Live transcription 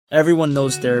Everyone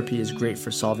knows therapy is great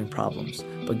for solving problems,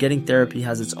 but getting therapy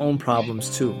has its own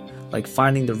problems too, like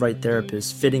finding the right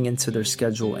therapist, fitting into their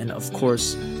schedule, and of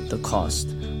course, the cost.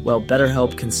 Well,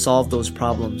 BetterHelp can solve those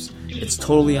problems. It's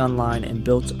totally online and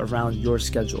built around your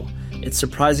schedule. It's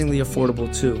surprisingly affordable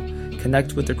too.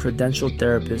 Connect with a credentialed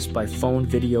therapist by phone,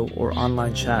 video, or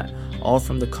online chat, all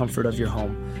from the comfort of your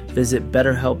home. Visit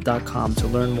BetterHelp.com to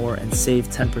learn more and save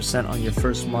 10% on your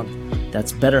first month.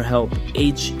 That's BetterHelp,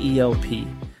 H-E-L-P.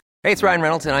 Hey, it's Ryan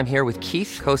Reynolds, and I'm here with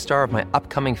Keith, co-star of my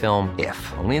upcoming film, If,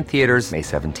 only in theaters May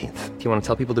 17th. Do you want to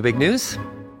tell people the big news?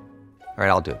 All right,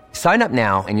 I'll do it. Sign up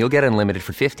now and you'll get unlimited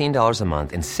for $15 a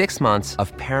month and 6 months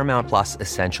of Paramount Plus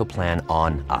Essential Plan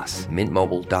on us.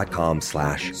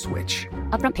 MintMobile.com/switch.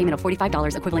 Upfront payment of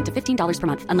 $45 equivalent to $15 per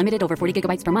month. Unlimited over 40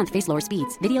 gigabytes per month. Face lower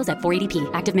speeds. Videos at 480p.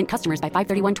 Active Mint customers by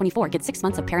 531.24 get 6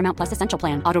 months of Paramount Plus Essential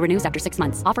Plan. Auto renews after 6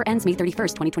 months. Offer ends May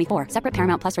 31st, 2024. Separate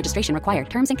Paramount Plus registration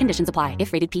required. Terms and conditions apply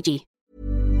if rated PG.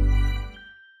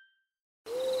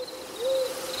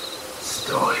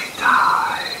 Story time.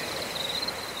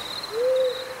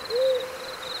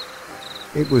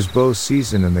 It was bow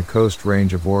season in the Coast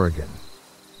Range of Oregon.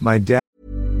 My dad.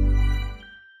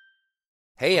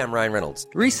 Hey, I'm Ryan Reynolds.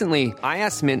 Recently, I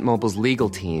asked Mint Mobile's legal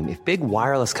team if big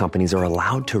wireless companies are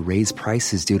allowed to raise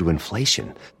prices due to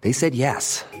inflation. They said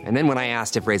yes. And then when I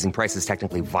asked if raising prices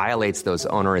technically violates those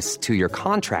onerous 2-year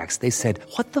contracts, they said,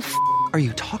 "What the f*** are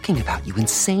you talking about, you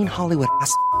insane Hollywood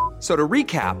ass?" So to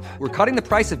recap, we're cutting the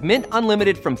price of Mint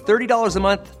Unlimited from $30 a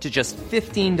month to just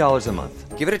 $15 a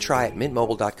month. Give it a try at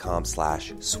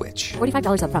mintmobile.com/switch.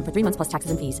 $45 upfront for 3 months plus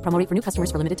taxes and fees. Promo rate for new customers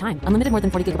for limited time. Unlimited more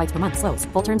than 40 gigabytes per month. Slows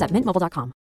full terms at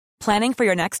mintmobile.com. Planning for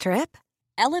your next trip?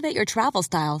 Elevate your travel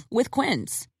style with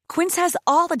Quince. Quince has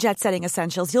all the jet-setting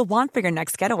essentials you'll want for your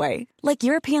next getaway, like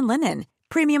European linen,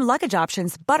 premium luggage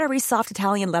options, buttery soft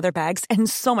Italian leather bags, and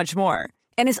so much more.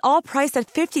 And is all priced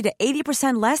at 50 to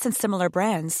 80% less than similar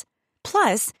brands.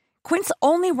 Plus, Quince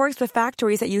only works with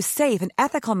factories that use safe and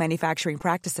ethical manufacturing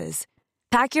practices.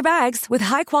 Pack your bags with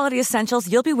high-quality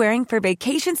essentials you'll be wearing for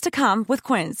vacations to come with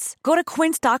Quince. Go to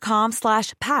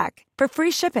quince.com/pack for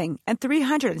free shipping and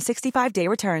 365-day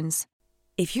returns.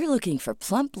 If you're looking for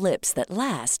plump lips that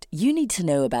last, you need to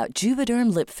know about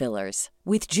Juvederm lip fillers.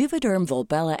 With Juvederm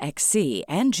Volbella XC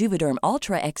and Juvederm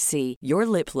Ultra XC, your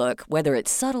lip look, whether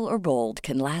it's subtle or bold,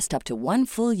 can last up to 1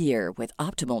 full year with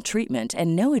optimal treatment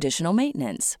and no additional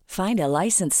maintenance. Find a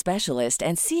licensed specialist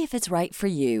and see if it's right for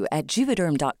you at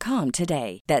Juvederm.com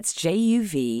today. That's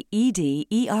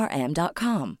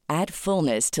JUVEDERM.com. Add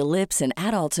fullness to lips in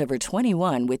adults over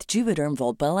 21 with Juvederm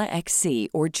Volbella XC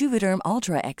or Juvederm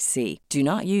Ultra XC. Do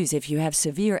not use if you have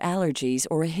severe allergies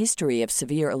or a history of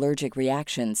severe allergic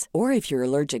reactions, or if you're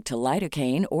allergic to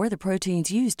lidocaine or the proteins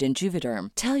used in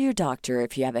Juvederm. Tell your doctor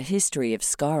if you have a history of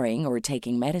scarring or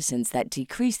taking medicines that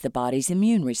decrease the body's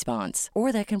immune response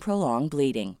or that can prolong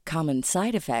bleeding. Common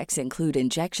side effects include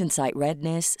injection site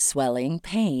redness, swelling,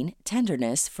 pain,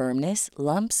 tenderness, firmness,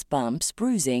 lumps, bumps,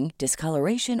 bruising,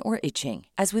 discoloration, or itching.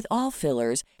 As with all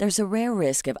fillers, there's a rare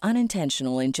risk of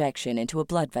unintentional injection into a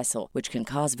blood vessel, which can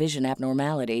cause vision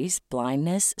abnormalities,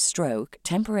 blindness, stroke,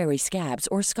 temporary scabs,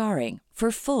 or scarring. For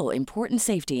full, important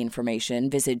safety information,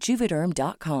 visit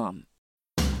Juvederm.com.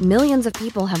 Millions of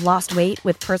people have lost weight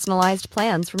with personalized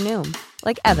plans from Noom.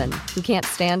 Like Evan, who can't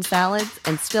stand salads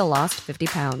and still lost 50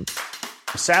 pounds.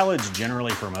 Salads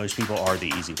generally for most people are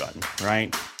the easy button,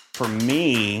 right? For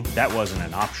me, that wasn't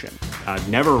an option. I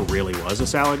never really was a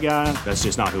salad guy. That's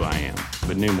just not who I am.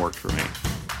 But Noom worked for me.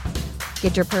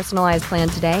 Get your personalized plan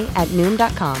today at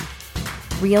Noom.com.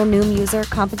 Real Noom user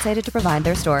compensated to provide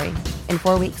their story. In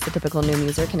 4 weeks, the typical Noom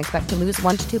user can expect to lose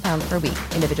 1 to 2 pounds per week.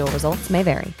 Individual results may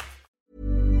vary.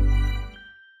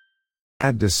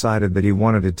 Dad decided that he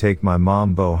wanted to take my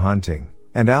mom bow hunting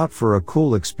and out for a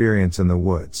cool experience in the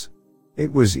woods.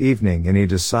 It was evening and he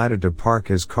decided to park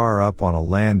his car up on a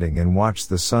landing and watch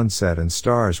the sunset and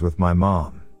stars with my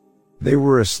mom. They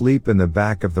were asleep in the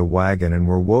back of the wagon and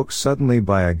were woke suddenly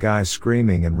by a guy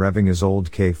screaming and revving his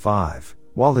old K5,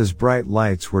 while his bright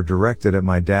lights were directed at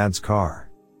my dad's car.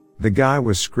 The guy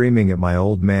was screaming at my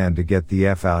old man to get the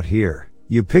F out here.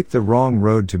 You picked the wrong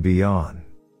road to be on.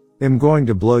 I'm going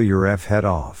to blow your F head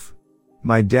off.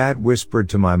 My dad whispered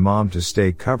to my mom to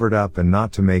stay covered up and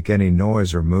not to make any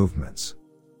noise or movements.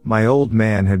 My old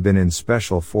man had been in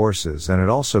special forces and had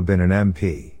also been an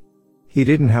MP. He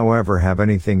didn't, however, have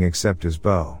anything except his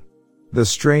bow. The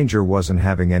stranger wasn't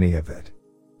having any of it.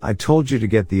 I told you to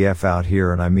get the F out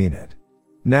here and I mean it.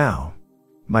 Now.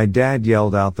 My dad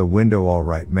yelled out the window, all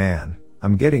right man,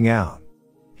 I'm getting out.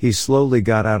 He slowly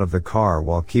got out of the car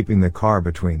while keeping the car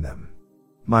between them.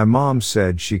 My mom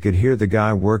said she could hear the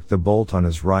guy work the bolt on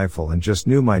his rifle and just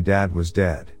knew my dad was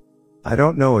dead. I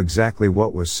don't know exactly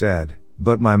what was said,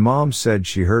 but my mom said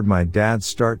she heard my dad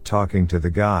start talking to the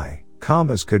guy,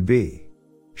 calm as could be.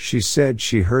 She said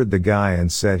she heard the guy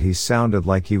and said he sounded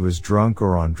like he was drunk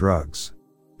or on drugs.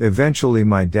 Eventually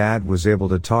my dad was able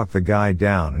to talk the guy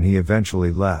down and he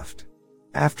eventually left.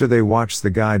 After they watched the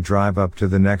guy drive up to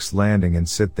the next landing and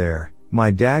sit there, my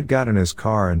dad got in his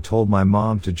car and told my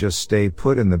mom to just stay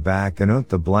put in the back and unt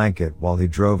the blanket while he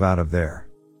drove out of there.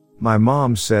 My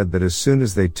mom said that as soon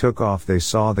as they took off they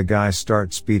saw the guy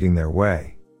start speeding their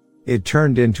way. It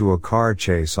turned into a car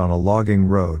chase on a logging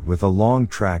road with a long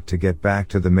track to get back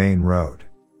to the main road.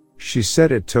 She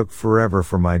said it took forever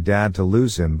for my dad to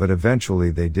lose him, but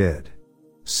eventually they did.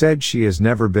 Said she has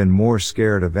never been more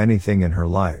scared of anything in her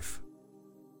life.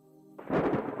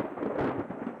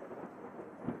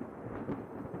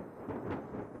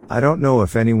 I don't know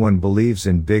if anyone believes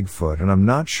in Bigfoot, and I'm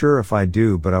not sure if I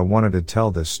do, but I wanted to tell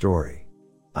this story.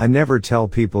 I never tell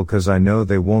people cause I know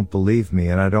they won't believe me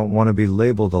and I don't want to be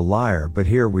labeled a liar, but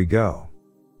here we go.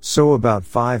 So about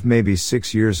 5 maybe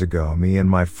 6 years ago, me and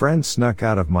my friend snuck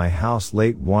out of my house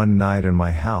late one night, and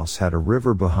my house had a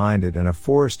river behind it and a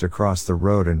forest across the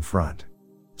road in front.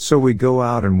 So we go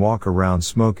out and walk around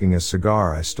smoking a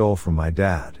cigar I stole from my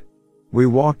dad. We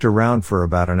walked around for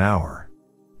about an hour.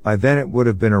 By then it would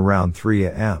have been around 3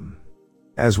 a.m.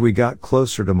 As we got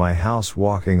closer to my house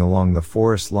walking along the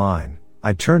forest line,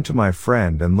 I turned to my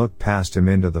friend and looked past him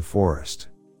into the forest.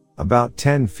 About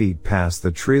 10 feet past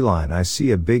the tree line I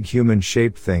see a big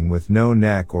human-shaped thing with no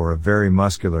neck or a very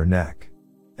muscular neck.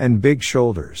 And big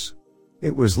shoulders.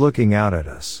 It was looking out at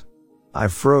us. I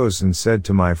froze and said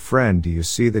to my friend, "Do you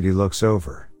see that?" He looks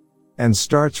over. And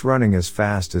starts running as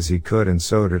fast as he could, and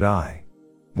so did I.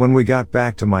 When we got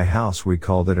back to my house we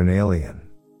called it an alien.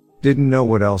 Didn't know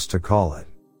what else to call it.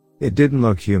 It didn't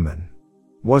look human.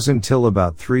 Wasn't till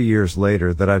about 3 years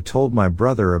later that I told my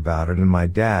brother about it and my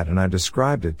dad, and I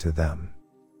described it to them.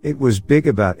 It was big,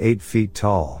 about 8 feet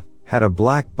tall, had a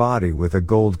black body with a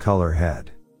gold color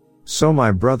head. So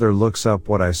my brother looks up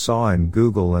what I saw in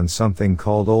Google and something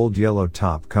called Old Yellow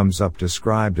Top comes up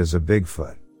described as a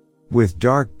Bigfoot. With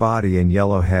dark body and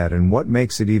yellow head, and what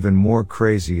makes it even more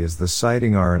crazy is the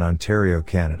sighting are in Ontario,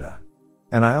 Canada.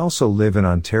 And I also live in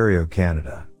Ontario,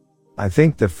 Canada. I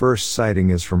think the first sighting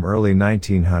is from early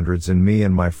 1900s, and me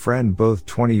and my friend, both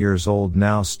 20 years old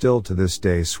now, still to this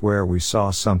day swear we saw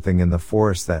something in the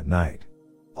forest that night.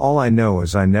 All I know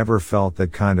is I never felt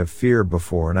that kind of fear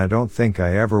before, and I don't think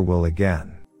I ever will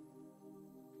again.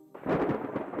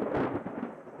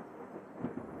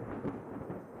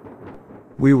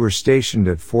 We were stationed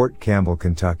at Fort Campbell,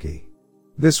 Kentucky.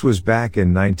 This was back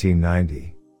in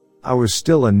 1990. I was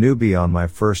still a newbie on my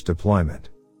first deployment.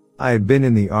 I had been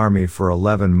in the Army for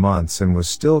 11 months and was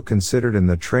still considered in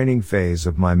the training phase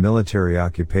of my military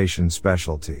occupation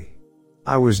specialty.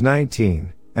 I was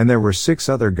 19, and there were 6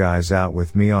 other guys out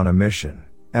with me on a mission,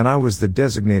 and I was the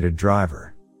designated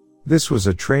driver. This was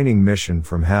a training mission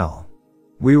from hell.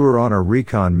 We were on a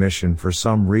recon mission for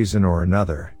some reason or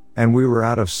another, and we were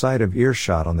out of sight of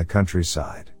earshot on the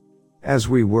countryside. As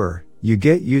we were, you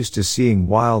get used to seeing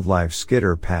wildlife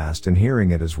skitter past and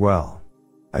hearing it as well.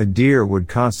 A deer would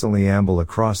constantly amble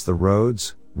across the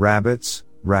roads, rabbits,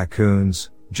 raccoons,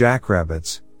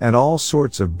 jackrabbits, and all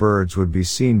sorts of birds would be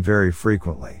seen very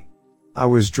frequently. I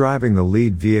was driving the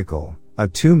lead vehicle, a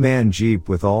 2-man Jeep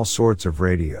with all sorts of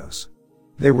radios.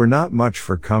 They were not much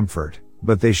for comfort,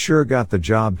 but they sure got the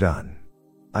job done.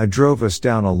 I drove us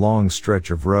down a long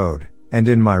stretch of road, and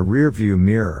in my rearview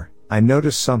mirror, I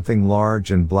noticed something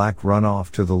large and black run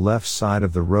off to the left side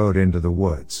of the road into the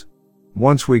woods.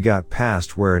 Once we got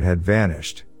past where it had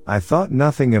vanished, I thought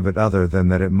nothing of it other than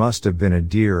that it must have been a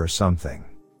deer or something.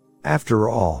 After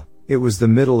all, it was the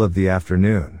middle of the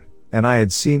afternoon, and I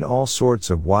had seen all sorts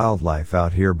of wildlife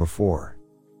out here before.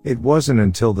 It wasn't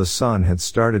until the sun had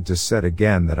started to set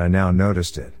again that I now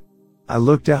noticed it. I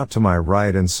looked out to my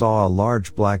right and saw a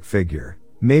large black figure,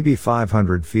 maybe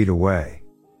 500 feet away.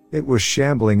 It was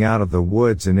shambling out of the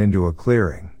woods and into a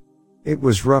clearing. It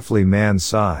was roughly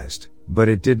man-sized, but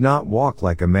it did not walk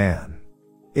like a man.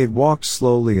 It walked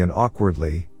slowly and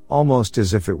awkwardly, almost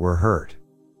as if it were hurt.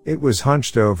 It was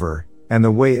hunched over, and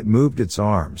the way it moved its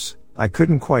arms, I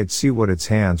couldn't quite see what its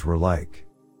hands were like.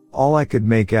 All I could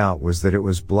make out was that it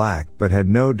was black but had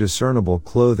no discernible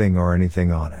clothing or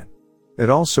anything on it. It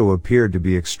also appeared to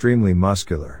be extremely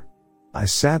muscular. I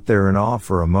sat there in awe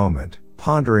for a moment,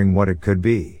 pondering what it could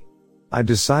be. I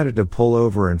decided to pull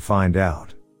over and find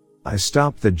out. I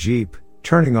stopped the Jeep,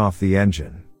 turning off the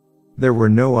engine. There were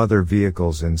no other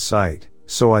vehicles in sight,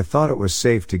 so I thought it was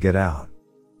safe to get out.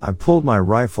 I pulled my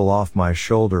rifle off my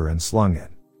shoulder and slung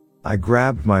it. I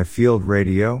grabbed my field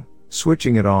radio,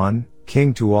 switching it on.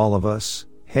 "King to all of us,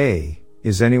 hey,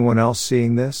 is anyone else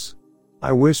seeing this?"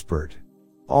 I whispered.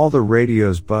 All the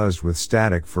radios buzzed with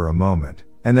static for a moment,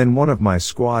 and then one of my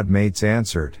squad mates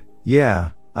answered,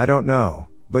 "Yeah, I don't know,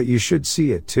 but you should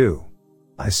see it too,"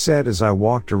 I said as I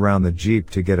walked around the Jeep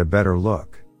to get a better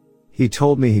look. He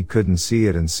told me he couldn't see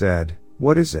it and said,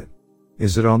 "What is it?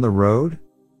 Is it on the road?"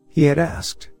 he had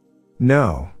asked.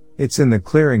 "No, it's in the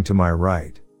clearing to my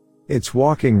right. It's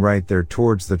walking right there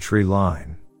towards the tree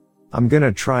line." "I'm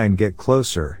gonna try and get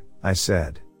closer," I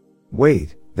said.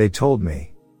 "Wait," they told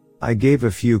me. I gave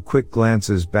a few quick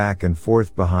glances back and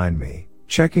forth behind me,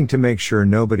 checking to make sure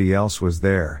nobody else was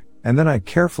there, and then I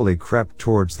carefully crept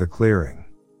towards the clearing.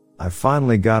 I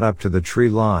finally got up to the tree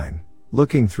line.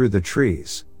 Looking through the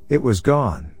trees, it was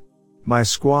gone. My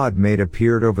squad mate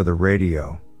appeared over the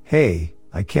radio. "Hey,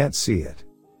 I can't see it."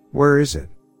 "Where is it?"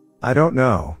 "I don't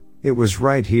know. It was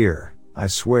right here, I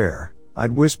swear,"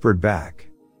 I'd whispered back.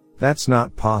 "That's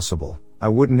not possible. I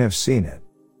wouldn't have seen it."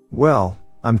 "Well,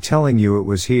 I'm telling you it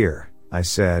was here," I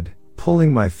said,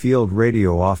 pulling my field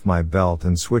radio off my belt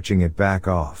and switching it back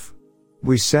off.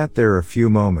 We sat there a few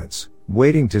moments,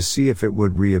 waiting to see if it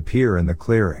would reappear in the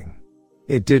clearing.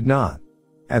 It did not.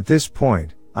 At this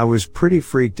point, I was pretty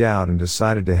freaked out and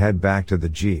decided to head back to the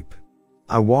Jeep.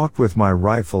 I walked with my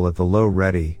rifle at the low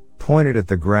ready, pointed at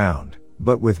the ground,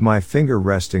 but with my finger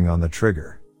resting on the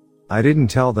trigger. I didn't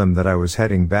tell them that I was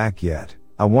heading back yet.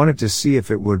 I wanted to see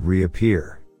if it would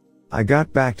reappear. I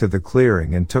got back to the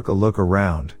clearing and took a look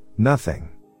around. Nothing.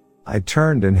 I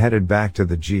turned and headed back to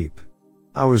the Jeep.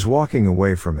 I was walking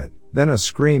away from it, then a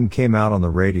scream came out on the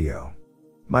radio.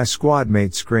 My squad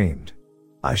mate screamed.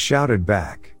 I shouted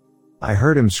back. I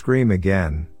heard him scream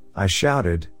again. I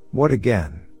shouted, "What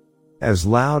again?" as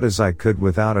loud as I could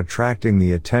without attracting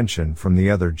the attention from the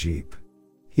other Jeep.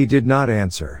 He did not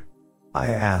answer. I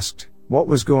asked, what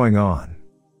was going on?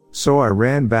 So I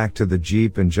ran back to the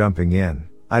Jeep and jumping in,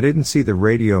 I didn't see the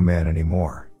radio man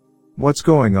anymore. "What's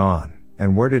going on,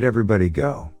 and where did everybody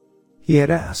go?" he had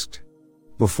asked.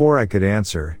 Before I could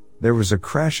answer, there was a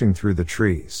crashing through the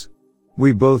trees.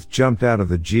 We both jumped out of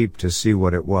the Jeep to see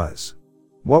what it was.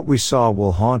 What we saw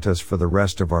will haunt us for the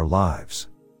rest of our lives.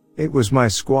 It was my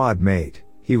squad mate.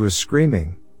 He was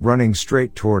screaming, running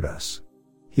straight toward us.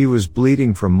 He was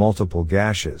bleeding from multiple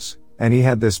gashes, and he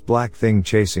had this black thing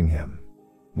chasing him.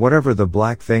 Whatever the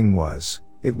black thing was,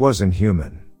 it wasn't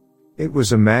human. It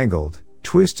was a mangled,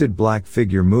 twisted black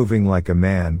figure moving like a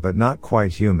man but not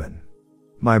quite human.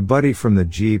 My buddy from the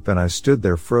Jeep and I stood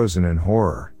there frozen in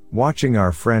horror, watching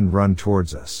our friend run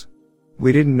towards us.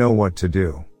 We didn't know what to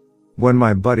do. When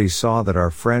my buddy saw that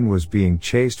our friend was being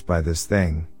chased by this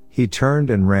thing, he turned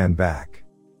and ran back.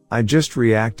 I just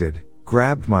reacted,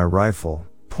 grabbed my rifle,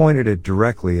 pointed it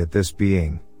directly at this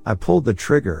being. I pulled the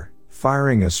trigger,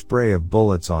 firing a spray of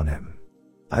bullets on him.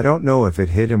 I don't know if it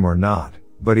hit him or not,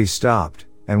 but he stopped,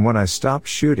 and when I stopped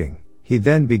shooting, he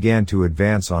then began to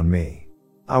advance on me.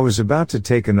 I was about to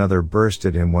take another burst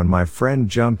at him when my friend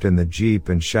jumped in the Jeep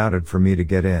and shouted for me to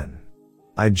get in.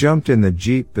 I jumped in the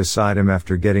Jeep beside him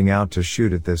after getting out to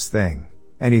shoot at this thing,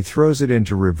 and he throws it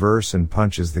into reverse and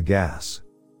punches the gas.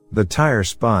 The tire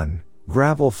spun,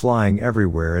 gravel flying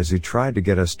everywhere as he tried to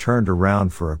get us turned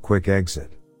around for a quick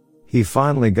exit. He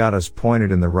finally got us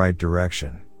pointed in the right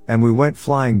direction, and we went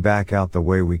flying back out the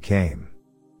way we came.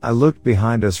 I looked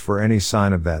behind us for any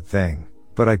sign of that thing,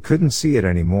 but I couldn't see it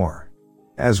anymore.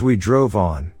 As we drove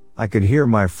on, I could hear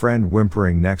my friend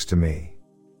whimpering next to me.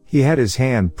 He had his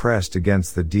hand pressed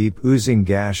against the deep oozing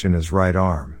gash in his right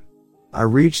arm. I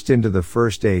reached into the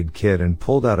first aid kit and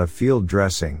pulled out a field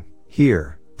dressing.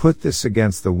 "Here, put this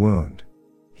against the wound."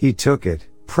 He took it,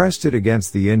 pressed it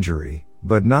against the injury,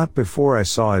 but not before I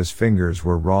saw his fingers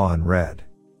were raw and red.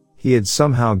 He had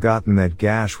somehow gotten that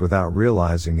gash without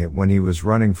realizing it when he was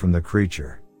running from the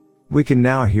creature. We can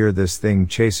now hear this thing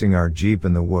chasing our Jeep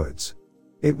in the woods.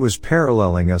 It was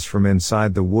paralleling us from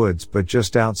inside the woods but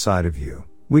just outside of view.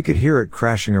 We could hear it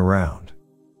crashing around.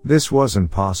 This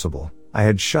wasn't possible. I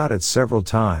had shot it several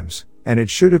times, and it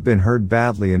should have been heard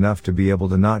badly enough to be able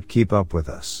to not keep up with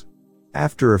us.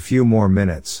 After a few more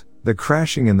minutes, the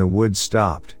crashing in the woods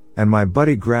stopped, and my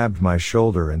buddy grabbed my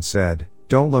shoulder and said,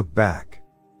 "Don't look back."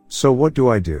 So what do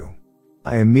I do?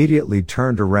 I immediately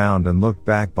turned around and looked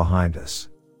back behind us.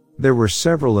 There were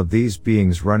several of these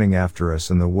beings running after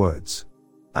us in the woods.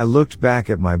 I looked back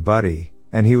at my buddy,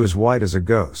 and he was white as a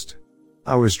ghost.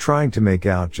 I was trying to make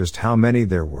out just how many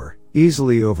there were,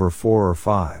 easily over 4 or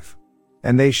 5.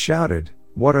 And they shouted,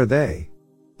 "What are they?"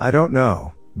 "I don't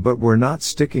know, but we're not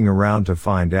sticking around to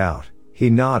find out," he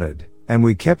nodded, and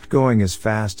we kept going as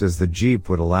fast as the Jeep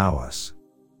would allow us.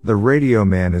 The radio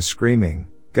man is screaming,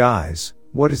 "Guys,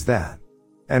 what is that?"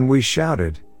 And we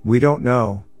shouted, "We don't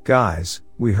know, guys,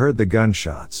 we heard the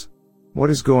gunshots. What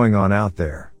is going on out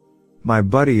there?" My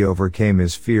buddy overcame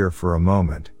his fear for a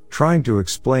moment, trying to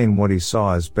explain what he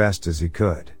saw as best as he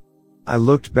could. I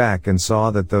looked back and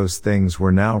saw that those things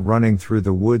were now running through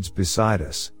the woods beside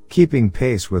us, keeping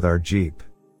pace with our Jeep.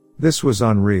 This was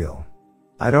unreal.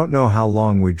 I don't know how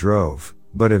long we drove,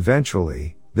 but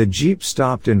eventually, the Jeep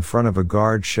stopped in front of a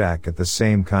guard shack at the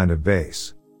same kind of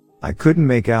base. I couldn't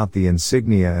make out the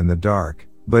insignia in the dark,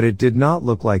 but it did not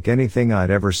look like anything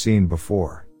I'd ever seen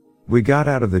before. We got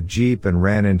out of the Jeep and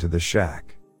ran into the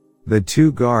shack. The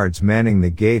two guards manning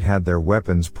the gate had their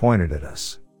weapons pointed at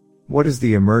us. "What is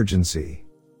the emergency?"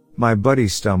 My buddy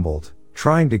stumbled,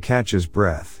 trying to catch his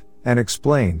breath, and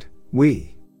explained,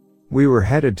 We were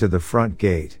headed to the front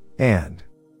gate, and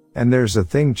there's a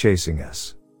thing chasing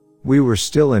us. We were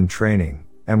still in training,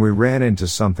 and we ran into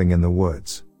something in the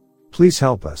woods. Please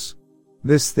help us.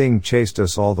 This thing chased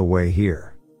us all the way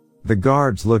here." The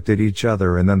guards looked at each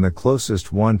other, and then the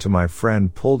closest one to my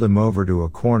friend pulled him over to a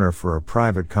corner for a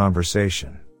private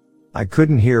conversation. I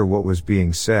couldn't hear what was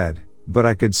being said, but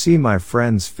I could see my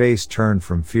friend's face turn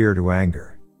from fear to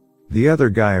anger. The other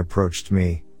guy approached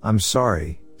me. "I'm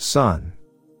sorry, son.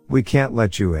 We can't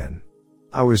let you in."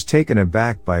 I was taken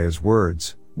aback by his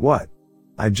words. "What?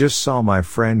 I just saw my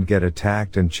friend get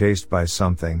attacked and chased by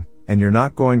something, and you're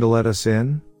not going to let us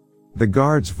in?" The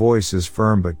guard's voice is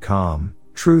firm but calm.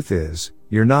 "Truth is,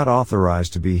 you're not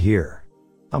authorized to be here.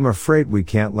 I'm afraid we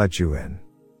can't let you in."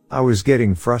 I was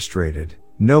getting frustrated.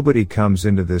 Nobody comes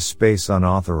into this space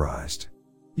unauthorized.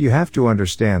 You have to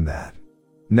understand that.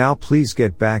 Now please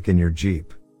get back in your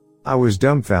Jeep. I was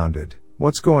dumbfounded.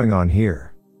 What's going on here?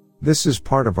 This is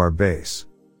part of our base.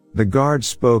 The guard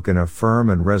spoke in a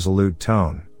firm and resolute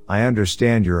tone. "I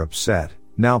understand you're upset.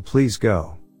 Now please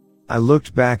go." I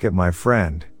looked back at my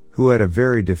friend, who had a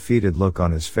very defeated look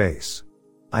on his face.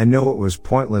 I know it was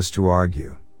pointless to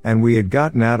argue, and we had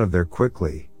gotten out of there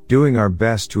quickly, doing our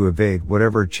best to evade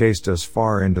whatever chased us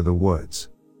far into the woods.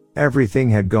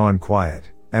 Everything had gone quiet,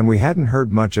 and we hadn't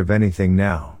heard much of anything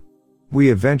now.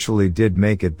 We eventually did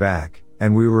make it back,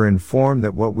 and we were informed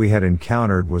that what we had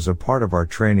encountered was a part of our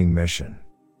training mission.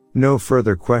 No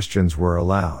further questions were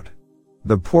allowed.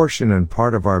 The portion and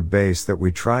part of our base that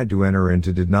we tried to enter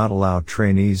into did not allow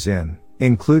trainees in,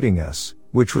 including us,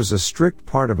 which was a strict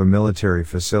part of a military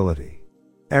facility.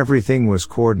 Everything was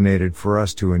coordinated for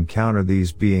us to encounter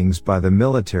these beings by the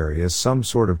military as some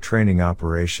sort of training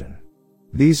operation.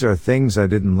 These are things I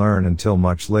didn't learn until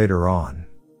much later on.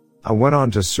 I went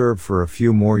on to serve for a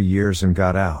few more years and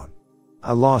got out.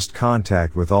 I lost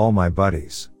contact with all my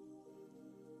buddies.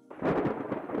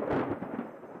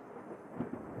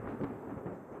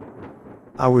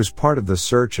 I was part of the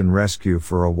search and rescue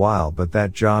for a while, but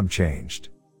that job changed.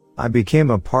 I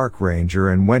became a park ranger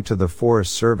and went to the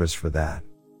Forest Service for that.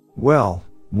 Well,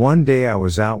 one day I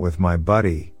was out with my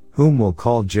buddy, whom we'll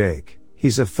call Jake.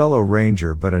 He's a fellow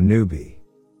ranger but a newbie.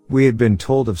 We had been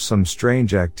told of some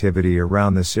strange activity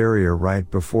around this area right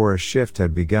before a shift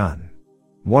had begun.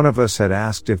 One of us had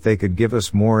asked if they could give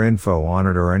us more info on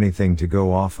it or anything to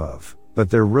go off of, but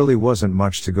there really wasn't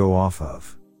much to go off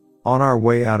of. On our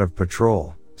way out of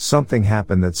patrol, something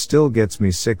happened that still gets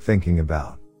me sick thinking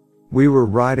about. We were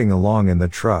riding along in the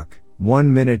truck,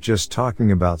 1 minute just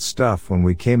talking about stuff when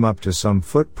we came up to some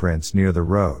footprints near the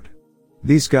road.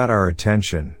 These got our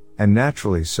attention, and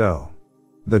naturally so.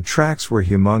 The tracks were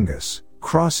humongous,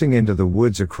 crossing into the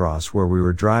woods across where we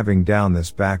were driving down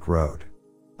this back road.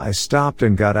 I stopped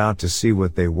and got out to see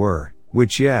what they were,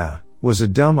 which was a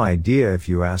dumb idea if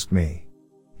you ask me.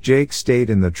 Jake stayed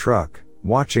in the truck,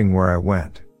 watching where I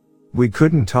went. We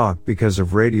couldn't talk because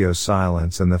of radio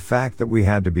silence and the fact that we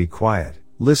had to be quiet,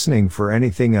 listening for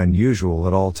anything unusual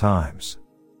at all times.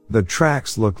 The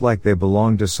tracks looked like they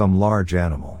belonged to some large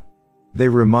animal. They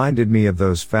reminded me of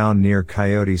those found near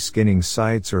coyote skinning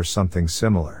sites or something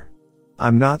similar.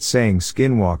 I'm not saying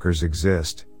skinwalkers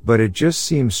exist, but it just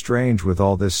seems strange with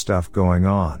all this stuff going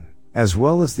on, as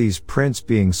well as these prints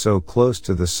being so close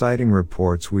to the sighting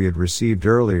reports we had received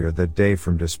earlier that day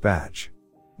from dispatch.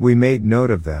 We made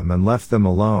note of them and left them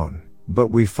alone, but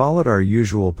we followed our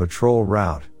usual patrol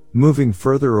route, moving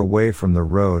further away from the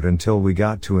road until we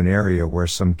got to an area where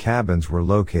some cabins were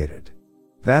located.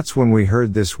 That's when we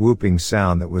heard this whooping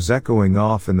sound that was echoing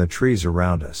off in the trees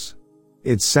around us.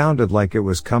 It sounded like it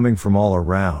was coming from all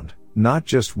around, not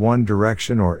just one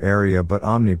direction or area but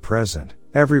omnipresent,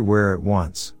 everywhere at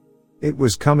once. It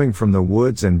was coming from the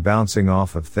woods and bouncing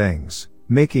off of things,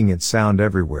 making it sound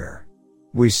everywhere.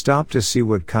 We stopped to see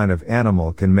what kind of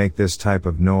animal can make this type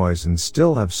of noise and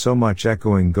still have so much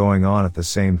echoing going on at the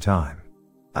same time.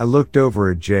 I looked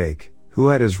over at Jake, who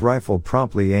had his rifle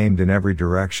promptly aimed in every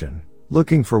direction,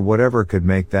 looking for whatever could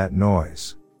make that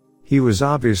noise. He was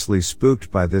obviously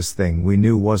spooked by this thing we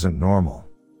knew wasn't normal.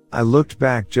 I looked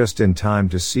back just in time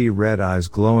to see red eyes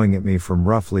glowing at me from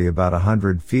roughly about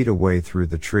 100 feet away through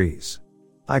the trees.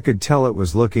 I could tell it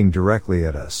was looking directly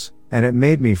at us, and it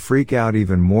made me freak out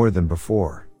even more than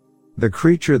before. The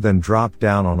creature then dropped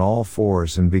down on all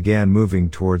fours and began moving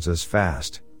towards us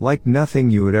fast, like nothing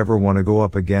you would ever want to go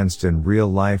up against in real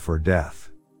life or death.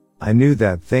 I knew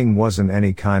that thing wasn't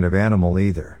any kind of animal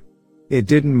either. It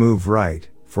didn't move right,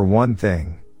 for one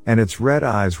thing, and its red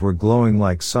eyes were glowing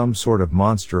like some sort of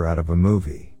monster out of a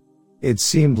movie. It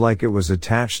seemed like it was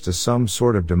attached to some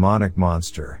sort of demonic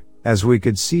monster, as we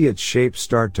could see its shape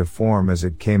start to form as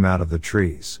it came out of the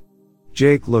trees.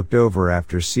 Jake looked over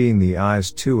after seeing the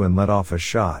eyes too and let off a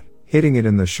shot, hitting it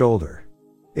in the shoulder.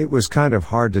 It was kind of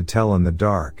hard to tell in the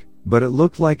dark, but it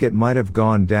looked like it might have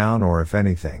gone down or, if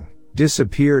anything,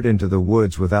 disappeared into the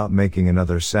woods without making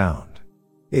another sound.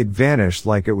 It vanished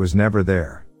like it was never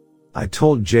there. I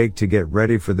told Jake to get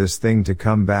ready for this thing to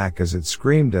come back as it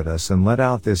screamed at us and let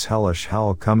out this hellish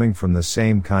howl coming from the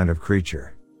same kind of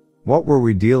creature. What were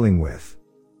we dealing with?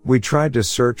 We tried to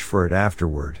search for it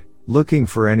afterward, looking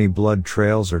for any blood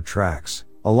trails or tracks,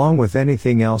 along with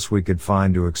anything else we could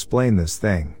find to explain this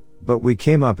thing, but we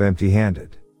came up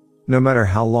empty-handed. No matter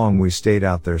how long we stayed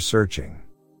out there searching.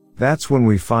 That's when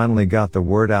we finally got the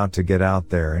word out to get out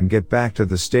there and get back to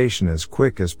the station as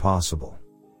quick as possible.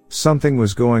 Something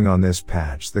was going on this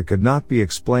patch that could not be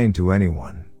explained to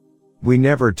anyone. We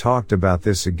never talked about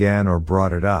this again or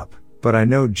brought it up, but I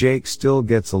know Jake still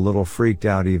gets a little freaked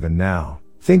out even now,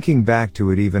 thinking back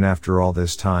to it even after all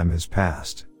this time has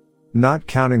passed. Not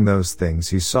counting those things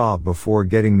he saw before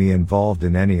getting me involved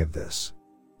in any of this.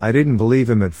 I didn't believe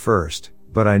him at first,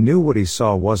 but I knew what he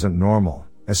saw wasn't normal,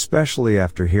 especially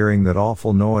after hearing that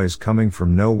awful noise coming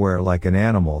from nowhere like an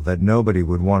animal that nobody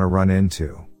would want to run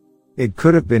into. It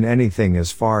could have been anything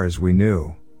as far as we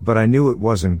knew, but I knew it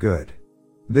wasn't good.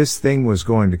 This thing was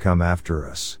going to come after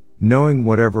us, knowing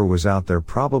whatever was out there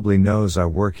probably knows I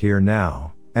work here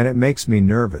now, and it makes me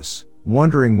nervous,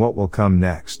 wondering what will come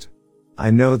next.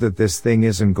 I know that this thing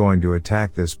isn't going to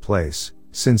attack this place,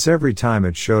 since every time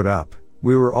it showed up,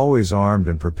 we were always armed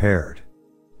and prepared.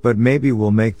 But maybe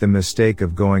we'll make the mistake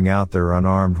of going out there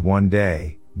unarmed one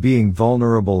day, being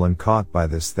vulnerable and caught by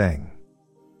this thing.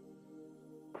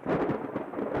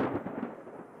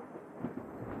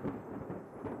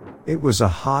 It was a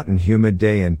hot and humid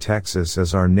day in Texas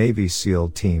as our Navy SEAL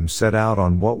team set out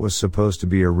on what was supposed to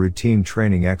be a routine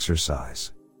training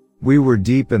exercise. We were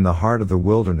deep in the heart of the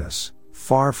wilderness,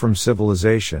 far from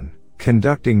civilization,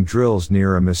 conducting drills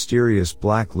near a mysterious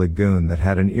black lagoon that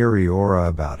had an eerie aura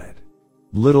about it.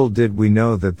 Little did we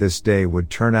know that this day would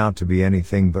turn out to be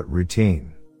anything but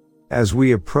routine. As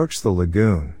we approached the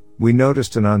lagoon, we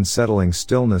noticed an unsettling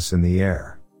stillness in the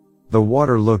air. The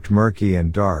water looked murky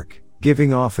and dark,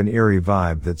 giving off an eerie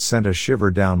vibe that sent a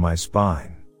shiver down my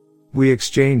spine. We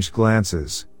exchanged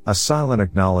glances, a silent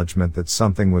acknowledgement that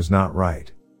something was not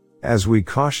right. As we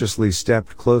cautiously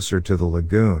stepped closer to the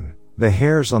lagoon, the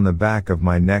hairs on the back of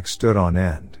my neck stood on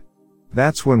end.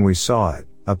 That's when we saw it,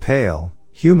 a pale,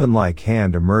 human-like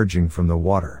hand emerging from the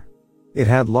water. It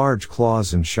had large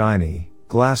claws and shiny,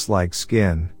 glass-like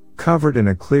skin, covered in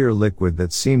a clear liquid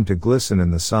that seemed to glisten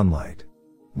in the sunlight.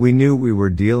 We knew we were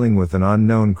dealing with an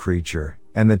unknown creature,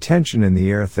 and the tension in the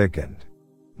air thickened.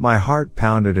 My heart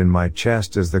pounded in my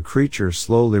chest as the creature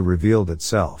slowly revealed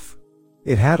itself.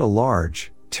 It had a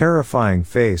large, terrifying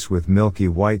face with milky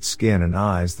white skin and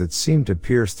eyes that seemed to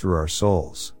pierce through our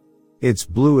souls. Its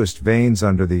bluest veins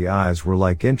under the eyes were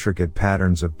like intricate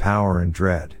patterns of power and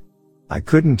dread. I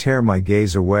couldn't tear my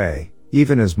gaze away,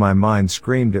 even as my mind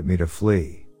screamed at me to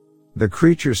flee. The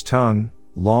creature's tongue,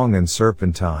 long and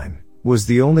serpentine, was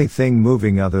the only thing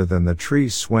moving other than the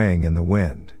trees swaying in the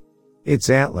wind. Its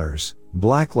antlers,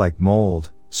 black like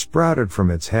mold, sprouted from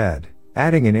its head,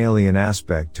 adding an alien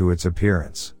aspect to its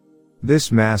appearance.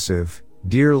 This massive,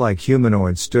 deer-like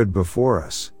humanoid stood before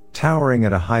us, towering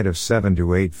at a height of 7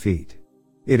 to 8 feet.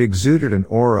 It exuded an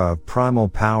aura of primal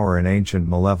power and ancient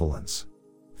malevolence.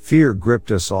 Fear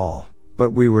gripped us all,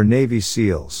 but we were Navy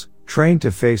SEALs, trained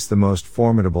to face the most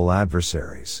formidable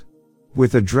adversaries.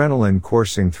 With adrenaline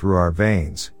coursing through our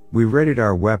veins, we readied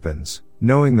our weapons,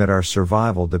 knowing that our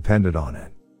survival depended on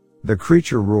it. The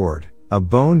creature roared, a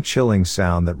bone-chilling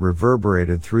sound that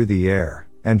reverberated through the air,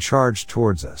 and charged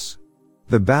towards us.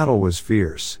 The battle was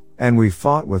fierce, and we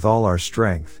fought with all our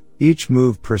strength, each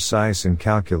move precise and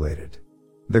calculated.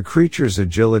 The creature's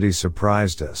agility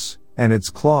surprised us, and its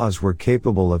claws were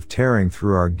capable of tearing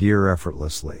through our gear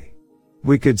effortlessly.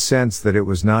 We could sense that it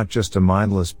was not just a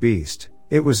mindless beast,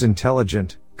 it was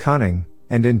intelligent, cunning,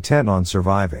 and intent on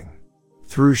surviving.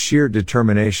 Through sheer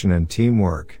determination and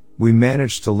teamwork, we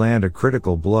managed to land a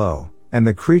critical blow, and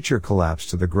the creature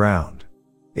collapsed to the ground.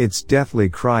 Its deathly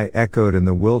cry echoed in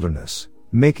the wilderness,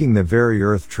 making the very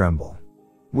earth tremble.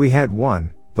 We had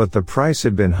won, but the price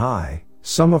had been high.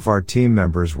 Some of our team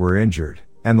members were injured,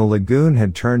 and the lagoon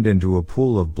had turned into a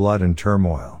pool of blood and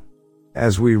turmoil.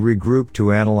 As we regrouped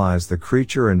to analyze the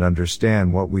creature and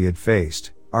understand what we had faced,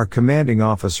 our commanding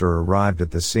officer arrived at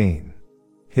the scene.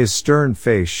 His stern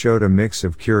face showed a mix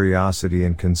of curiosity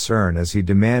and concern as he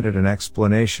demanded an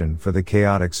explanation for the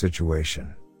chaotic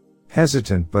situation.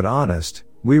 Hesitant but honest,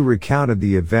 we recounted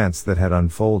the events that had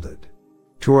unfolded.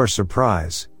 To our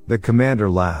surprise, the commander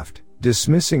laughed,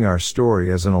 dismissing our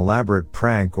story as an elaborate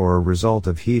prank or a result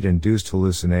of heat-induced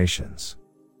hallucinations.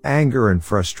 Anger and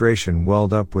frustration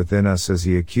welled up within us as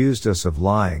he accused us of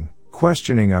lying,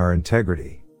 questioning our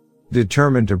integrity.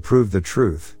 Determined to prove the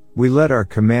truth, we led our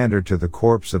commander to the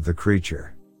corpse of the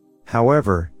creature.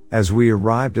 However, as we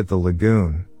arrived at the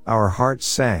lagoon, our hearts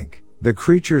sank. The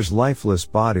creature's lifeless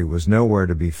body was nowhere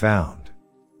to be found.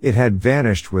 It had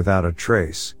vanished without a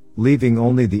trace, leaving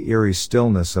only the eerie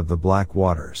stillness of the black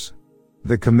waters.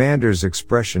 The commander's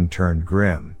expression turned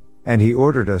grim, and he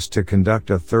ordered us to conduct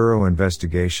a thorough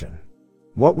investigation.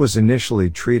 What was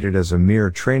initially treated as a mere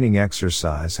training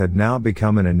exercise had now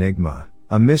become an enigma,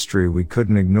 a mystery we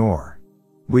couldn't ignore.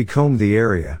 We combed the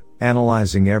area,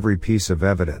 analyzing every piece of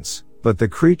evidence, but the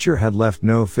creature had left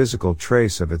no physical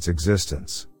trace of its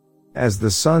existence. As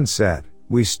the sun set,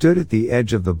 we stood at the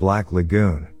edge of the black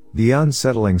lagoon, the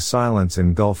unsettling silence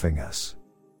engulfing us.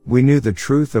 We knew the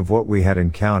truth of what we had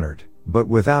encountered, but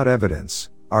without evidence,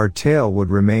 our tale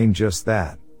would remain just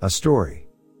that, a story.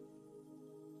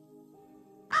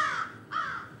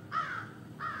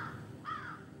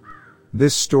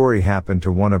 This story happened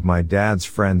to one of my dad's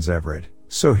friends, Everett,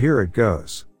 so here it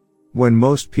goes. When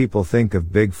most people think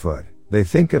of Bigfoot, they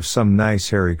think of some nice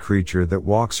hairy creature that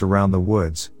walks around the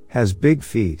woods, has big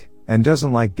feet, and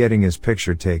doesn't like getting his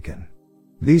picture taken.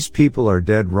 These people are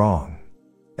dead wrong.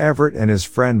 Everett and his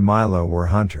friend Milo were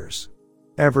hunters.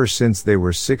 Ever since they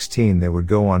were 16, they would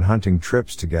go on hunting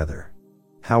trips together.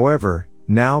 However,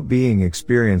 now being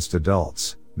experienced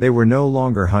adults, they were no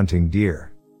longer hunting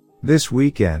deer. This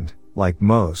weekend, like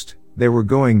most, they were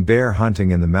going bear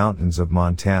hunting in the mountains of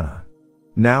Montana.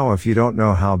 Now, if you don't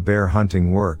know how bear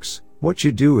hunting works, what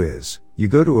you do is, you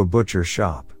go to a butcher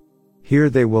shop. Here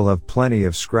they will have plenty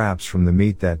of scraps from the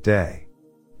meat that day.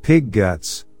 Pig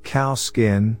guts, cow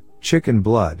skin, chicken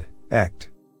blood, ect.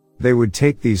 They would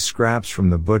take these scraps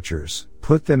from the butchers,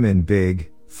 put them in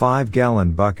big,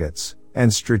 5-gallon buckets,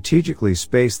 and strategically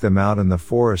space them out in the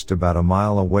forest about a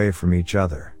mile away from each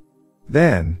other.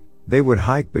 Then, they would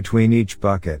hike between each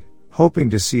bucket, hoping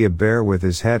to see a bear with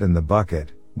his head in the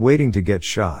bucket, waiting to get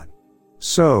shot.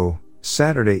 So,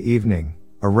 Saturday evening,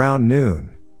 around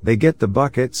noon, they get the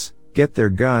buckets, get their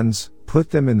guns,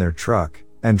 put them in their truck,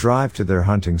 and drive to their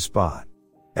hunting spot.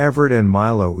 Everett and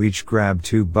Milo each grab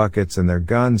 2 buckets and their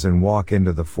guns and walk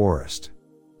into the forest.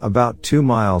 About 2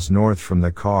 miles north from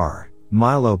the car,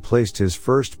 Milo placed his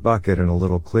first bucket in a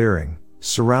little clearing,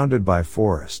 surrounded by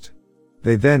forest.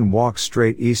 They then walked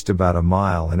straight east about a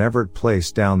mile and Everett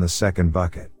placed down the second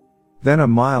bucket. Then a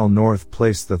mile north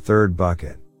placed the third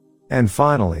bucket. And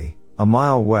finally, a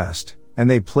mile west, and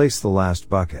they placed the last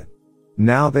bucket.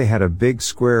 Now they had a big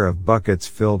square of buckets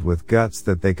filled with guts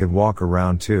that they could walk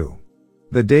around to.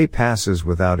 The day passes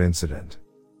without incident.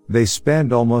 They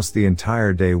spend almost the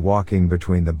entire day walking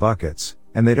between the buckets,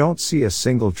 and they don't see a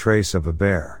single trace of a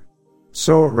bear.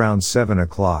 So around 7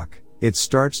 o'clock, it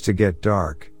starts to get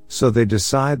dark, so they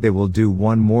decide they will do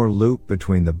one more loop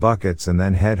between the buckets and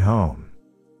then head home.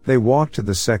 They walk to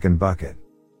the second bucket.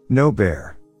 No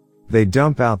bear. They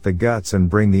dump out the guts and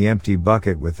bring the empty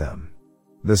bucket with them.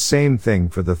 The same thing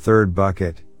for the third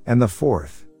bucket, and the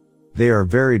fourth. They are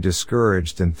very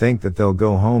discouraged and think that they'll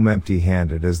go home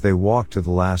empty-handed as they walk to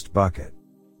the last bucket.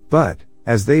 But,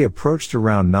 as they approached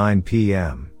around 9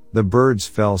 p.m., the birds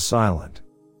fell silent.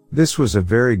 This was a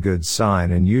very good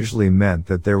sign and usually meant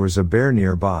that there was a bear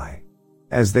nearby.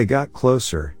 As they got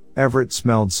closer, Everett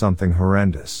smelled something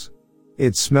horrendous.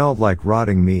 It smelled like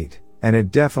rotting meat, and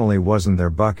it definitely wasn't their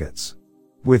buckets.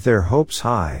 With their hopes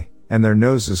high, and their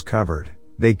noses covered,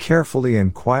 they carefully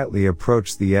and quietly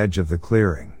approached the edge of the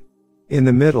clearing. In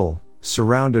the middle,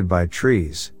 surrounded by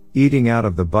trees, eating out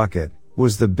of the bucket,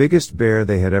 was the biggest bear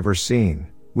they had ever seen,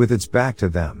 with its back to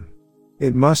them.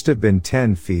 It must have been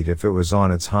 10 feet if it was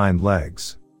on its hind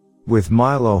legs. With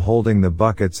Milo holding the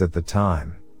buckets at the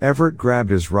time, Everett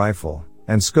grabbed his rifle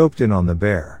and scoped in on the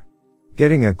bear.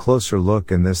 Getting a closer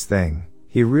look in this thing,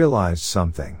 he realized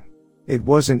something. It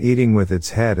wasn't eating with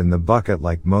its head in the bucket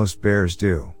like most bears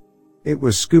do. It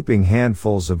was scooping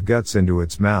handfuls of guts into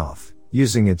its mouth,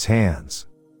 using its hands.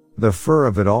 The fur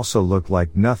of it also looked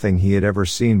like nothing he had ever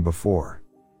seen before.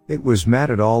 It was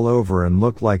matted all over and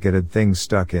looked like it had things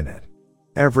stuck in it.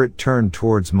 Everett turned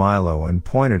towards Milo and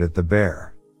pointed at the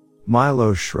bear.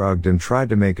 Milo shrugged and tried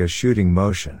to make a shooting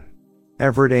motion.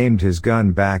 Everett aimed his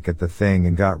gun back at the thing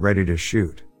and got ready to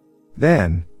shoot.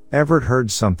 Then, Everett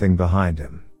heard something behind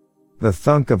him. The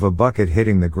thunk of a bucket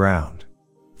hitting the ground.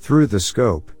 Through the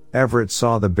scope, Everett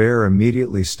saw the bear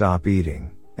immediately stop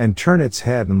eating and turn its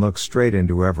head and look straight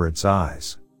into Everett's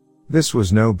eyes. This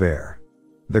was no bear.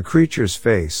 The creature's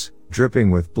face,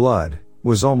 dripping with blood,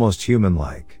 was almost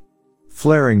human-like.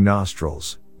 Flaring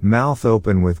nostrils, mouth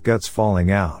open with guts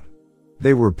falling out.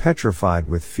 They were petrified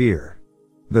with fear.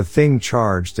 The thing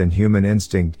charged and human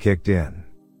instinct kicked in.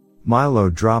 Milo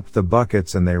dropped the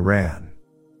buckets and they ran.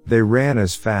 They ran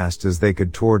as fast as they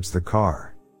could towards the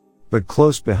car. But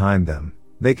close behind them,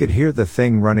 they could hear the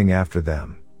thing running after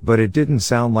them, but it didn't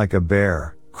sound like a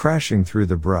bear, crashing through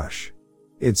the brush.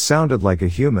 It sounded like a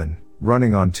human,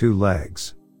 running on two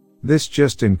legs. This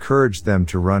just encouraged them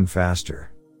to run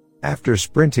faster. After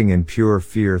sprinting in pure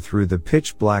fear through the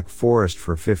pitch-black forest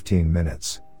for 15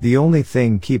 minutes, the only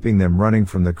thing keeping them running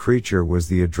from the creature was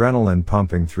the adrenaline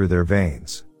pumping through their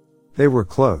veins. They were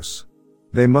close.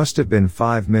 They must have been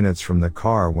 5 minutes from the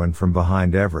car when from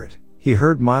behind Everett, he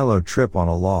heard Milo trip on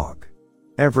a log.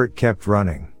 Everett kept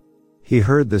running. He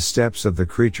heard the steps of the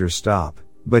creature stop,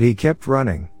 but he kept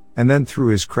running, and then through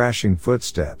his crashing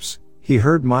footsteps, he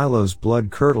heard Milo's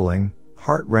blood-curdling,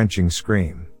 heart-wrenching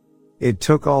scream. It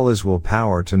took all his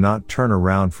willpower to not turn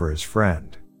around for his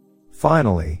friend.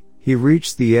 Finally, he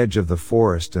reached the edge of the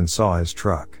forest and saw his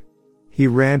truck. He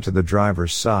ran to the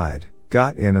driver's side,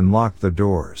 got in and locked the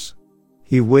doors.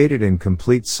 He waited in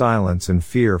complete silence and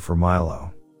fear for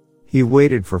Milo. He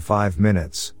waited for 5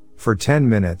 minutes, for 10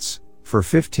 minutes, for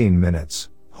 15 minutes,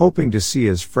 hoping to see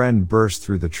his friend burst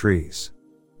through the trees.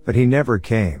 But he never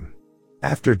came.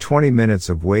 After 20 minutes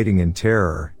of waiting in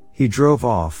terror, he drove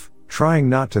off, trying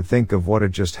not to think of what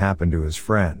had just happened to his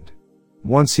friend.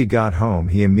 Once he got home,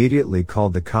 he immediately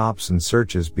called the cops and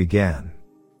searches began.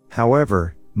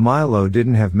 However, Milo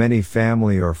didn't have many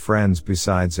family or friends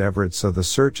besides Everett, so the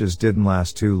searches didn't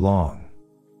last too long.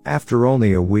 After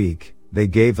only a week, they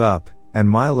gave up, and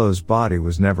Milo's body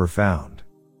was never found.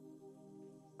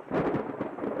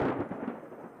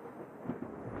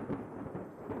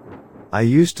 I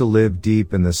used to live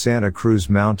deep in the Santa Cruz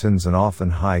Mountains and often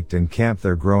hiked and camped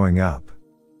there growing up.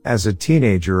 As a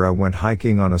teenager, I went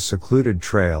hiking on a secluded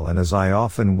trail, and as I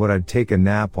often would, I'd take a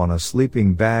nap on a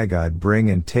sleeping bag I'd bring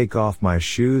and take off my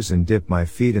shoes and dip my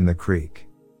feet in the creek.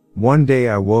 One day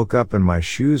I woke up and my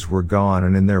shoes were gone,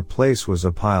 and in their place was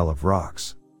a pile of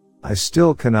rocks. I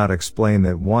still cannot explain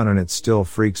that one, and it still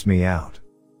freaks me out.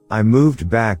 I moved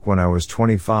back when I was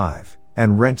 25,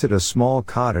 and rented a small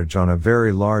cottage on a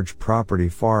very large property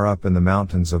far up in the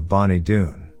mountains of Bonnie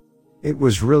Doon. It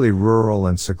was really rural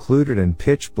and secluded and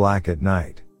pitch black at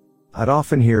night. I'd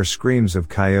often hear screams of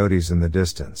coyotes in the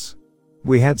distance.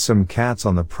 We had some cats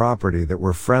on the property that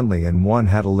were friendly, and one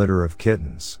had a litter of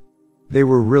kittens. They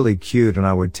were really cute, and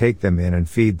I would take them in and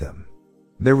feed them.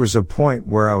 There was a point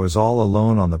where I was all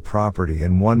alone on the property,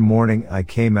 and one morning I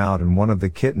came out and one of the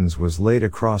kittens was laid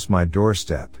across my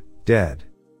doorstep, dead.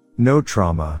 No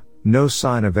trauma, no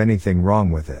sign of anything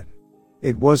wrong with it.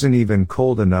 It wasn't even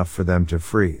cold enough for them to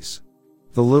freeze.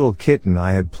 The little kitten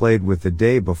I had played with the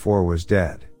day before was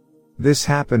dead. This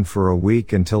happened for a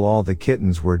week until all the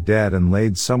kittens were dead and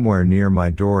laid somewhere near my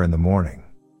door in the morning.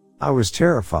 I was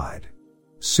terrified.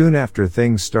 Soon after,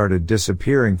 things started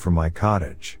disappearing from my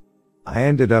cottage. I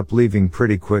ended up leaving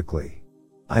pretty quickly.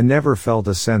 I never felt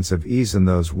a sense of ease in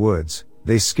those woods.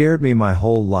 They scared me my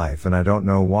whole life, and I don't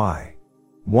know why.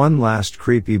 One last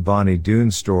creepy Bonnie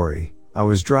Doon story. I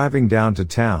was driving down to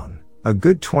town, a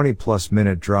good 20+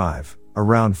 minute drive,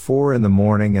 around 4 in the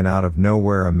morning, and out of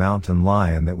nowhere a mountain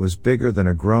lion that was bigger than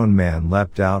a grown man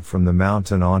leapt out from the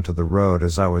mountain onto the road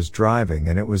as I was driving,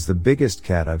 and it was the biggest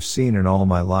cat I've seen in all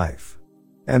my life.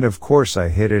 And of course I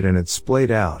hit it and it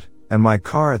splayed out, and my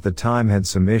car at the time had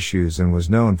some issues and was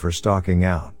known for stalking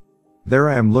out. There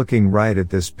I am looking right at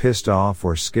this pissed off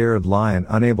or scared lion,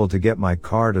 unable to get my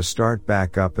car to start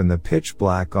back up in the pitch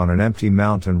black on an empty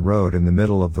mountain road in the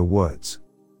middle of the woods.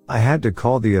 I had to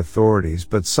call the authorities,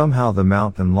 but somehow the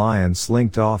mountain lion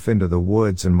slinked off into the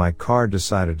woods and my car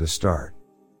decided to start.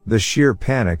 The sheer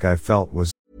panic I felt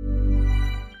was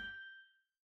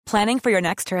Planning for your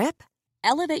next trip?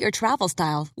 Elevate your travel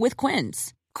style with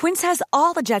Quince. Quince has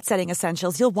all the jet-setting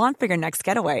essentials you'll want for your next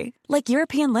getaway, like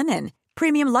European linen,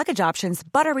 premium luggage options,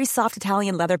 buttery soft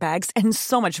Italian leather bags, and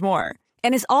so much more.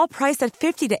 And is all priced at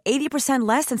 50 to 80%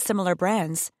 less than similar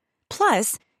brands.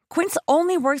 Plus, Quince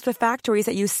only works with factories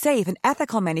that use safe and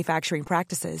ethical manufacturing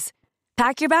practices.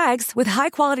 Pack your bags with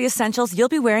high-quality essentials you'll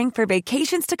be wearing for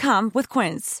vacations to come with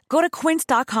Quince. Go to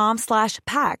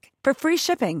quince.com/pack for free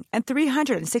shipping and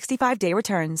 365-day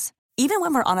returns. Even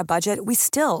when we're on a budget, we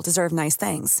still deserve nice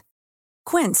things.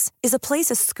 Quince is a place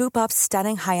to scoop up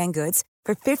stunning high-end goods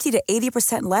for 50 to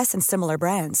 80% less than similar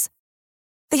brands.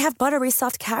 They have buttery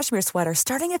soft cashmere sweaters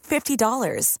starting at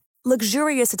 $50,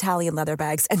 luxurious Italian leather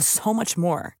bags, and so much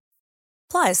more.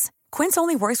 Plus, Quince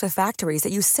only works with factories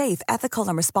that use safe, ethical,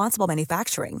 and responsible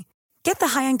manufacturing. Get the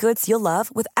high-end goods you'll love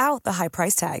without the high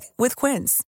price tag with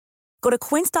Quince. Go to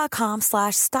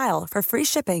quince.com/style for free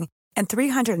shipping and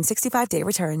 365-day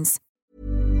returns.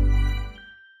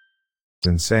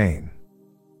 Insane.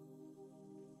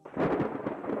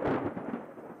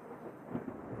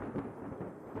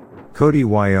 Cody,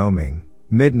 Wyoming,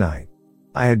 midnight.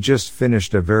 I had just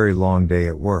finished a very long day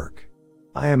at work.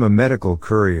 I am a medical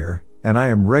courier, and I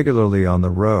am regularly on the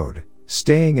road,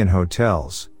 staying in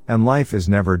hotels, and life is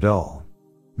never dull.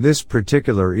 This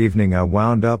particular evening I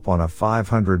wound up on a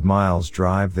 500 miles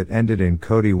drive that ended in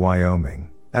Cody, Wyoming,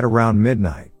 at around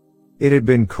midnight. It had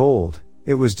been cold,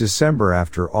 it was December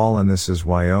after all, and this is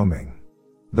Wyoming.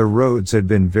 The roads had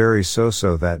been very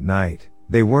so-so that night.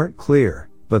 They weren't clear,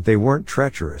 but they weren't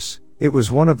treacherous. It was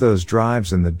one of those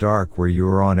drives in the dark where you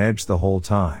were on edge the whole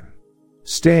time.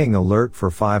 Staying alert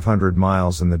for 500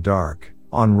 miles in the dark,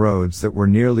 on roads that were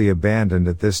nearly abandoned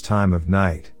at this time of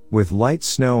night, with light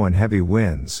snow and heavy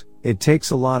winds, it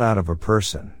takes a lot out of a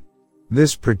person.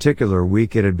 This particular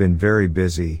week it had been very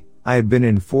busy. I had been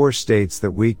in 4 states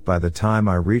that week by the time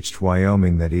I reached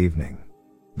Wyoming that evening.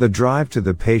 The drive to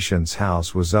the patient's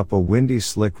house was up a windy,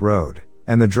 slick road,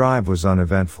 and the drive was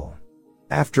uneventful.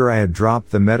 After I had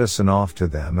dropped the medicine off to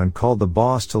them and called the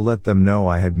boss to let them know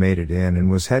I had made it in and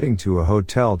was heading to a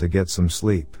hotel to get some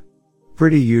sleep.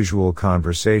 Pretty usual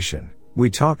conversation. We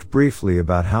talked briefly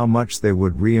about how much they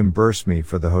would reimburse me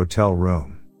for the hotel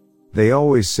room. They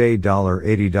always say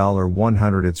 $80,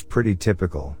 $100. It's pretty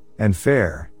typical and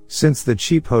fair, since the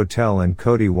cheap hotel in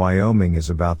Cody, Wyoming is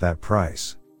about that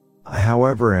price. I,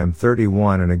 however, am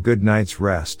 31 and a good night's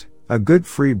rest, a good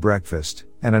free breakfast,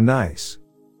 and a nice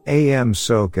AM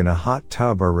soak in a hot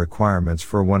tub are requirements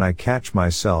for when I catch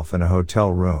myself in a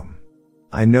hotel room.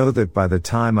 I know that by the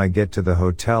time I get to the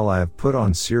hotel I have put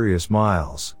on serious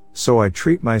miles, so I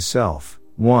treat myself.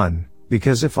 1,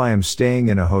 because if I am staying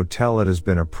in a hotel it has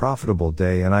been a profitable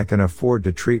day and I can afford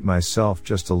to treat myself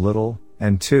just a little,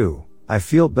 and 2, I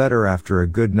feel better after a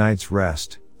good night's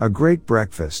rest, a great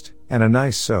breakfast, and a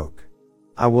nice soak.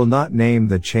 I will not name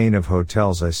the chain of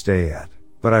hotels I stay at,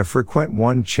 but I frequent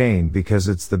one chain because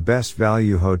it's the best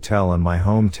value hotel in my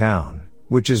hometown,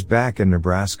 which is back in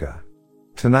Nebraska.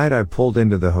 Tonight I pulled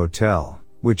into the hotel,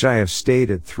 which I have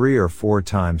stayed at 3 or 4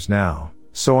 times now,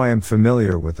 so I am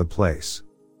familiar with the place.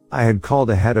 I had called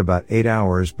ahead about 8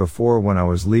 hours before when I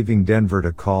was leaving Denver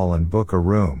to call and book a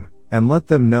room, and let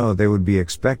them know they would be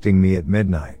expecting me at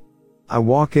midnight. I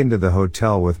walk into the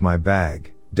hotel with my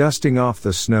bag, dusting off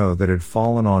the snow that had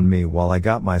fallen on me while I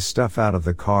got my stuff out of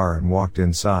the car and walked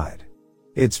inside.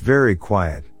 It's very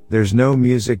quiet, there's no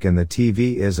music and the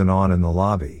TV isn't on in the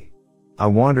lobby. I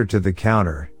wander to the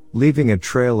counter, leaving a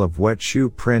trail of wet shoe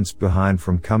prints behind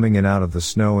from coming in out of the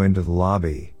snow into the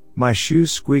lobby, my shoes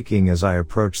squeaking as I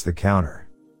approach the counter.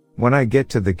 When I get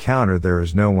to the counter there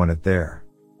is no one at there.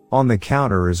 On the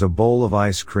counter is a bowl of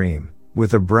ice cream,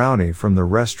 with a brownie from the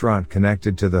restaurant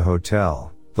connected to the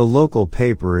hotel. The local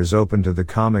paper is open to the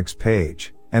comics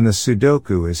page, and the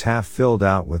Sudoku is half filled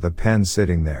out with a pen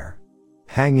sitting there.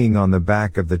 Hanging on the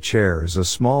back of the chair is a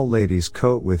small lady's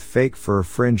coat with fake fur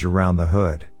fringe around the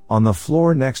hood. On the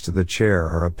floor next to the chair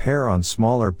are a pair on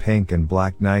smaller pink and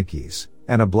black Nikes,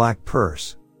 and a black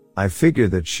purse. I figure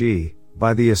that she,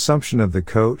 by the assumption of the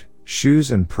coat, shoes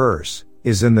and purse,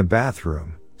 is in the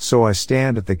bathroom, so I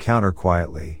stand at the counter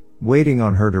quietly, waiting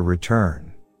on her to return.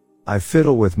 I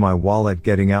fiddle with my wallet,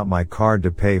 getting out my card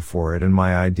to pay for it and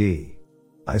my ID.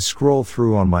 I scroll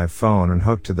through on my phone and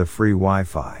hook to the free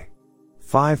Wi-Fi.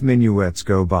 5 minuets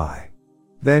go by.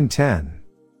 Then 10.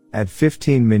 At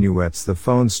 15 minuets the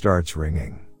phone starts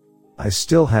ringing. I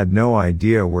still had no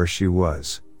idea where she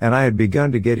was, and I had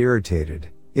begun to get irritated.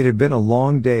 It had been a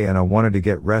long day and I wanted to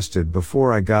get rested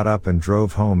before I got up and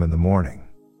drove home in the morning.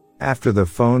 After the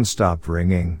phone stopped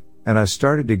ringing, and I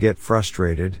started to get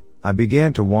frustrated, I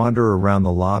began to wander around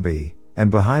the lobby,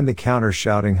 and behind the counter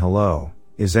shouting, "Hello,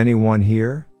 is anyone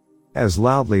here?" as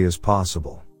loudly as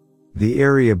possible. The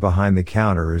area behind the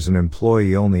counter is an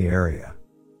employee-only area.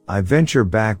 I venture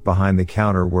back behind the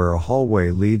counter where a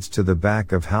hallway leads to the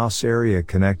back of house area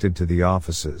connected to the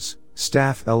offices,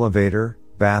 staff elevator,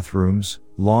 bathrooms,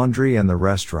 laundry and the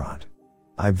restaurant.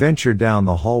 I venture down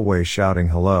the hallway shouting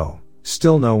hello,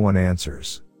 still no one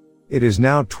answers. It is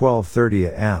now 12:30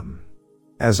 a.m.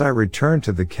 As I return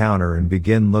to the counter and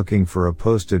begin looking for a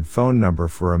posted phone number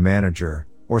for a manager,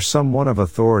 or someone of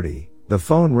authority, the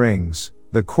phone rings,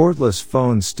 the cordless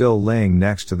phone still laying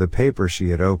next to the paper she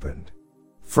had opened.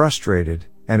 Frustrated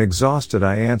and exhausted,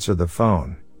 I answer the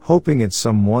phone, hoping it's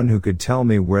someone who could tell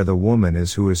me where the woman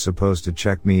is who is supposed to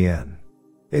check me in.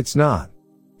 It's not.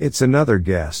 It's another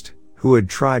guest, who had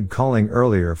tried calling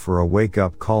earlier for a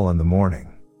wake-up call in the morning.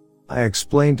 I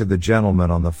explained to the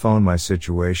gentleman on the phone my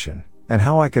situation, and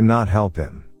how I cannot help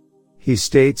him. He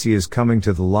states he is coming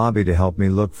to the lobby to help me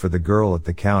look for the girl at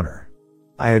the counter.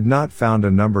 I had not found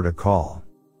a number to call.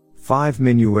 5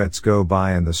 minutes go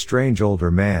by and the strange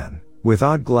older man, with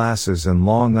odd glasses and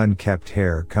long unkempt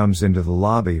hair, comes into the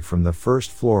lobby from the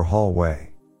first floor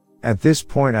hallway. At this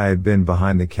point I had been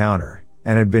behind the counter,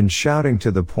 and had been shouting to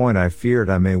the point I feared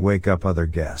I may wake up other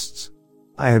guests.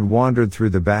 I had wandered through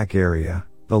the back area,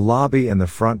 the lobby and the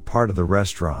front part of the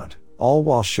restaurant, all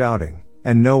while shouting,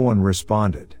 and no one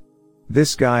responded.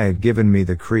 This guy had given me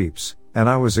the creeps, and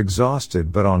I was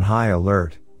exhausted but on high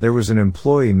alert. There was an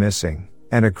employee missing,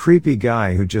 and a creepy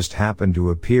guy who just happened to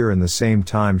appear in the same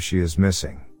time she is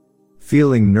missing.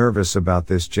 Feeling nervous about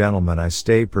this gentleman, I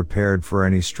stay prepared for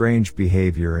any strange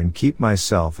behavior and keep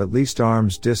myself at least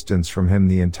arm's distance from him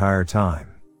the entire time.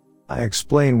 I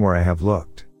explain where I have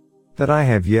looked. That I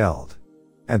have yelled.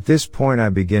 At this point I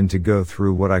begin to go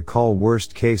through what I call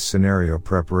worst case scenario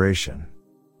preparation.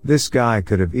 This guy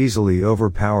could have easily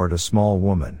overpowered a small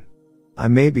woman. I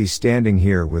may be standing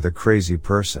here with a crazy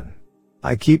person.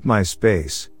 I keep my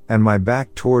space, and my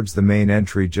back towards the main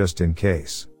entry just in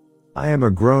case. I am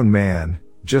a grown man,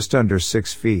 just under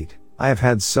 6 feet, I have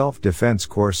had self-defense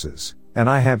courses, and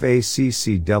I have a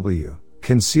CCW,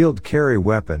 concealed carry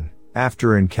weapon,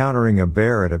 after encountering a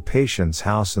bear at a patient's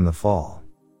house in the fall.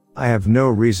 I have no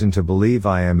reason to believe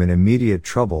I am in immediate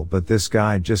trouble, but this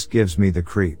guy just gives me the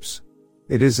creeps.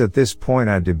 It is at this point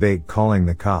I debate calling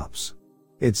the cops.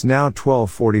 It's now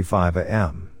 12:45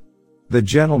 a.m. The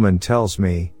gentleman tells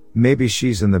me, maybe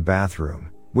she's in the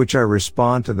bathroom, which I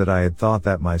respond to that I had thought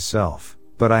that myself,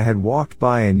 but I had walked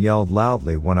by and yelled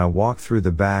loudly when I walked through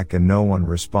the back and no one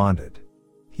responded.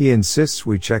 He insists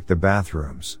we check the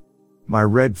bathrooms. My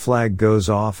red flag goes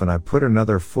off and I put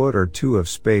another foot or two of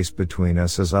space between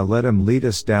us as I let him lead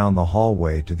us down the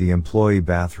hallway to the employee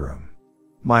bathroom.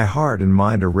 My heart and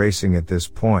mind are racing at this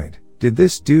point. Did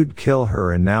this dude kill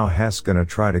her and now Hess gonna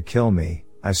try to kill me?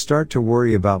 I start to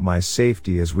worry about my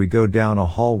safety as we go down a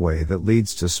hallway that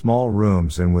leads to small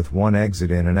rooms and with one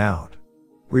exit in and out.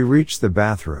 We reach the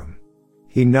bathroom.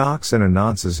 He knocks and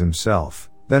announces himself,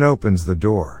 then opens the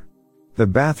door. The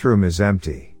bathroom is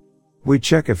empty. We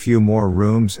check a few more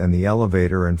rooms and the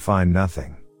elevator and find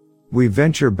nothing. We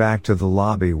venture back to the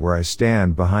lobby where I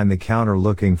stand behind the counter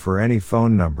looking for any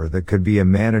phone number that could be a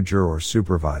manager or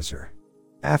supervisor.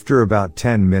 After about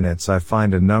 10 minutes I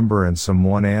find a number and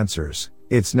someone answers.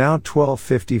 It's now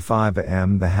 12:55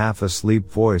 a.m. The half-asleep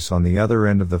voice on the other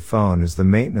end of the phone is the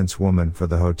maintenance woman for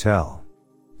the hotel.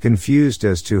 Confused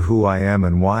as to who I am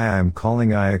and why I am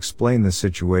calling, I explain the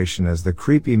situation as the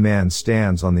creepy man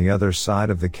stands on the other side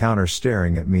of the counter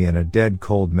staring at me in a dead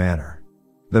cold manner.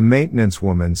 The maintenance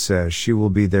woman says she will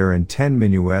be there in 10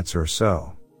 minutes or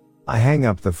so. I hang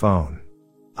up the phone.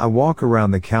 I walk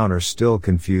around the counter still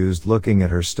confused, looking at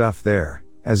her stuff there,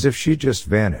 as if she just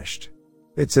vanished.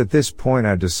 It's at this point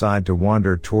I decide to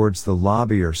wander towards the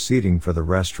lobby or seating for the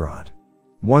restaurant.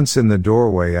 Once in the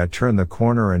doorway I turn the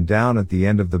corner and down at the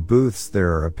end of the booths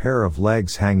there are a pair of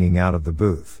legs hanging out of the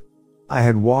booth. I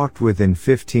had walked within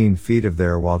 15 feet of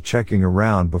there while checking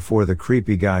around before the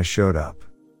creepy guy showed up.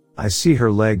 I see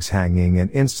her legs hanging and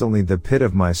instantly the pit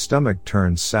of my stomach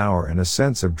turns sour and a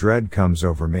sense of dread comes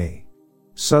over me.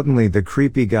 Suddenly the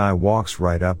creepy guy walks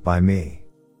right up by me.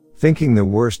 Thinking the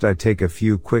worst, I take a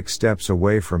few quick steps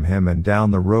away from him and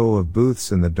down the row of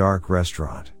booths in the dark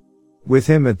restaurant. With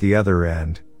him at the other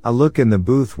end, I look in the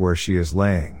booth where she is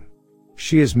laying.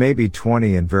 She is maybe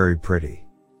 20 and very pretty.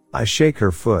 I shake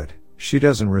her foot, she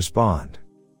doesn't respond.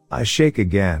 I shake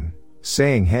again,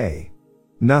 saying hey.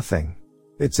 Nothing.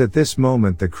 It's at this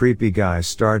moment the creepy guy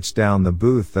starts down the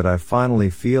booth that I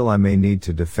finally feel I may need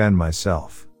to defend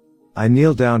myself. I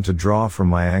kneel down to draw from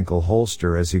my ankle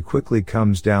holster as he quickly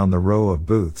comes down the row of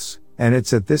booths, and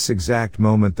it's at this exact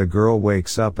moment the girl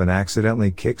wakes up and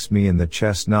accidentally kicks me in the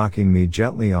chest, knocking me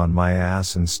gently on my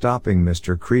ass and stopping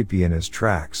Mr. Creepy in his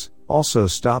tracks, also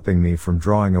stopping me from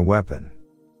drawing a weapon.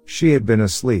 She had been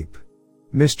asleep.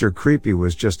 Mr. Creepy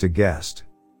was just a guest.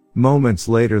 Moments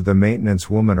later the maintenance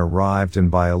woman arrived, and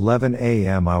by 11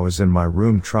 a.m. I was in my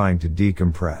room trying to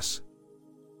decompress.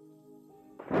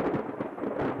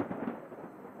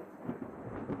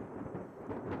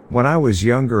 When I was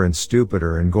younger and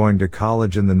stupider and going to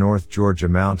college in the North Georgia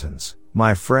mountains,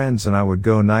 my friends and I would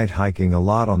go night hiking a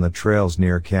lot on the trails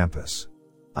near campus.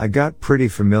 I got pretty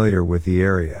familiar with the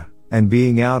area, and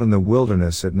being out in the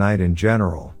wilderness at night in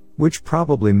general, which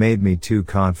probably made me too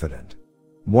confident.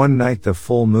 One night the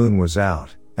full moon was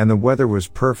out, and the weather was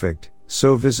perfect,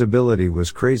 so visibility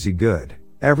was crazy good.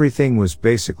 Everything was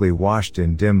basically washed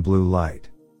in dim blue light.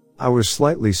 I was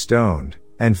slightly stoned,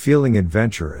 and feeling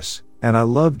adventurous, and I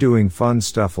love doing fun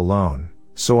stuff alone,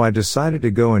 so I decided to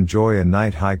go enjoy a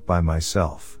night hike by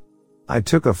myself. I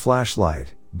took a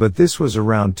flashlight, but this was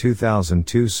around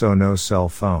 2002, so no cell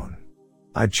phone.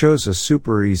 I chose a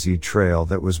super easy trail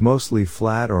that was mostly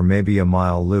flat or maybe a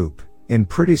mile loop, in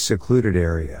pretty secluded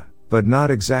area, but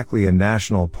not exactly a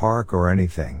national park or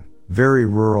anything, very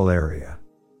rural area.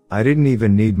 I didn't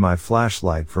even need my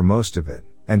flashlight for most of it,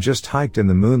 and just hiked in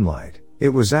the moonlight. It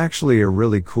was actually a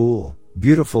really cool,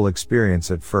 beautiful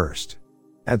experience at first.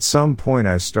 At some point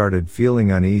I started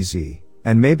feeling uneasy,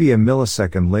 and maybe a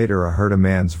millisecond later I heard a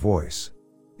man's voice.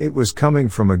 It was coming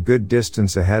from a good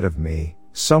distance ahead of me,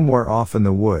 somewhere off in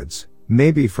the woods,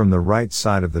 maybe from the right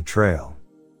side of the trail.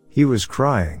 He was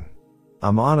crying.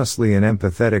 I'm honestly an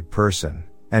empathetic person,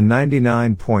 and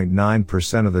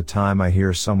 99.9% of the time I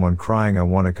hear someone crying I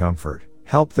want to comfort,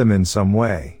 help them in some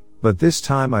way, but this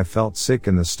time I felt sick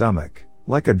in the stomach,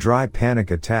 like a dry panic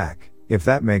attack, if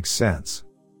that makes sense.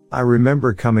 I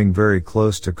remember coming very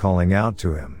close to calling out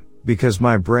to him, because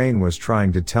my brain was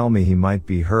trying to tell me he might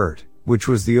be hurt, which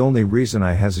was the only reason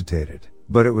I hesitated,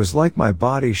 but it was like my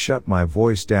body shut my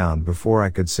voice down before I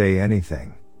could say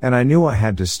anything, and I knew I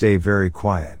had to stay very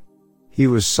quiet. He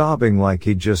was sobbing like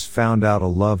he'd just found out a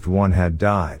loved one had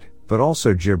died, but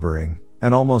also gibbering,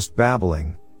 and almost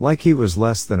babbling, like he was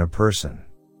less than a person.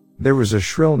 There was a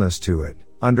shrillness to it,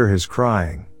 under his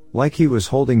crying, like he was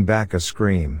holding back a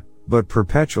scream, but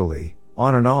perpetually,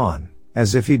 on and on,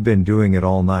 as if he'd been doing it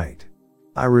all night.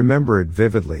 I remember it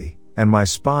vividly, and my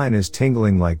spine is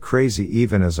tingling like crazy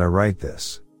even as I write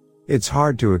this. It's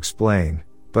hard to explain,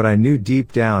 but I knew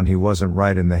deep down he wasn't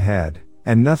right in the head,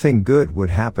 and nothing good would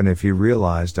happen if he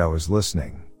realized I was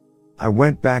listening. I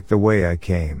went back the way I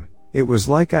came. It was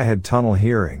like I had tunnel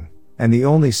hearing, and the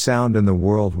only sound in the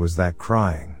world was that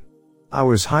crying. I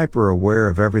was hyper aware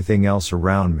of everything else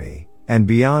around me, and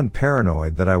beyond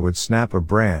paranoid that I would snap a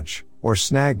branch, or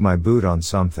snag my boot on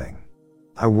something.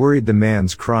 I worried the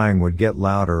man's crying would get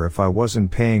louder if I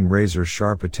wasn't paying razor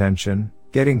sharp attention,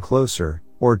 getting closer,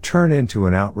 or turn into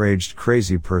an outraged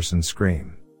crazy person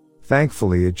scream.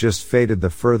 Thankfully it just faded the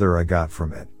further I got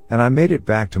from it, and I made it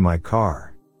back to my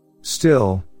car.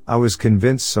 Still, I was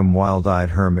convinced some wild-eyed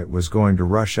hermit was going to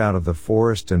rush out of the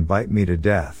forest and bite me to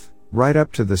death, right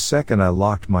up to the second I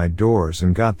locked my doors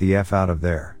and got the F out of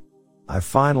there. I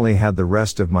finally had the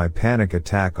rest of my panic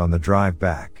attack on the drive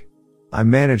back. I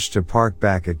managed to park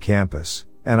back at campus,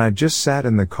 and I just sat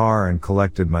in the car and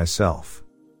collected myself.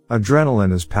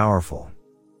 Adrenaline is powerful.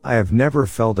 I have never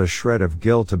felt a shred of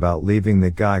guilt about leaving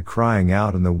the guy crying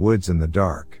out in the woods in the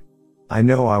dark. I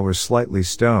know I was slightly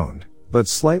stoned, but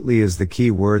slightly is the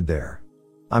key word there.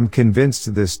 I'm convinced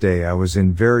to this day I was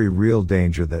in very real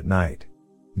danger that night.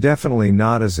 Definitely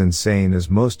not as insane as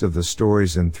most of the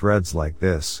stories in threads like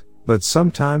this, but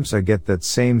sometimes I get that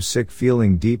same sick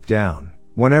feeling deep down,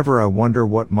 whenever I wonder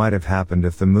what might have happened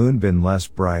if the moon been less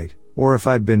bright, or if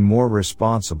I'd been more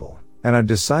responsible, and I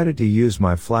decided to use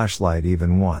my flashlight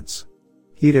even once.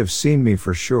 He'd have seen me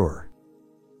for sure.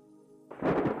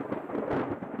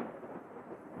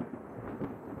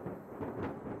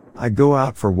 I go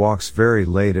out for walks very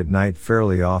late at night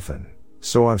fairly often,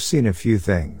 so I've seen a few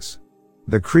things.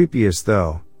 The creepiest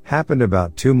though, happened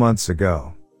about 2 months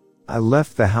ago. I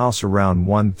left the house around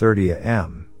 1:30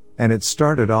 a.m., and it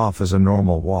started off as a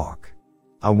normal walk.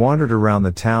 I wandered around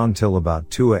the town till about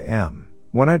 2 a.m.,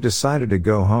 when I decided to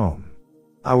go home.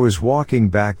 I was walking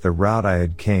back the route I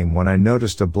had came when I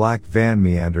noticed a black van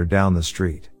meander down the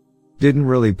street. Didn't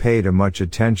really pay too much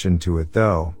attention to it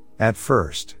though, at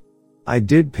first. I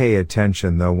did pay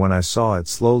attention though when I saw it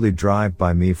slowly drive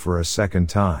by me for a second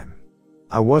time.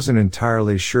 I wasn't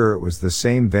entirely sure it was the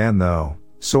same van though,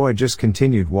 so I just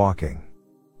continued walking.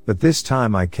 But this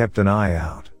time I kept an eye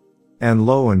out. And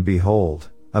lo and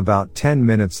behold, About 10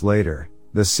 minutes later,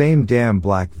 the same damn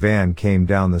black van came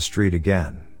down the street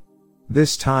again.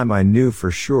 This time I knew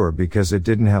for sure because it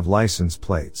didn't have license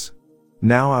plates.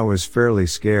 Now I was fairly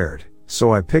scared,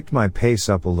 so I picked my pace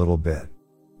up a little bit.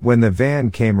 When the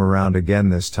van came around again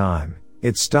this time,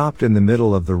 it stopped in the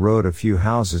middle of the road a few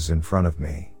houses in front of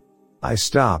me. I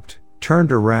stopped,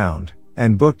 turned around,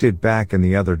 and booked it back in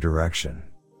the other direction.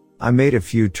 I made a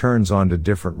few turns onto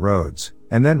different roads,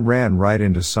 and then ran right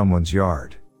into someone's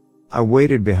yard. I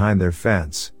waited behind their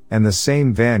fence, and the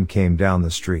same van came down the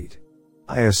street.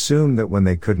 I assumed that when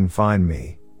they couldn't find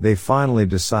me, they finally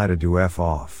decided to F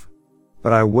off.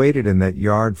 But I waited in that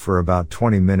yard for about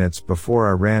 20 minutes before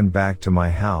I ran back to my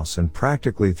house and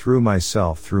practically threw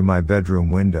myself through my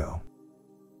bedroom window.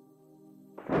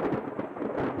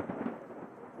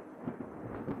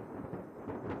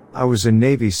 I was a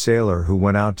Navy sailor who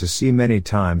went out to sea many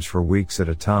times for weeks at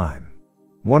a time.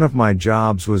 One of my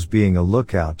jobs was being a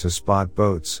lookout to spot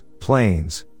boats,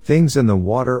 planes, things in the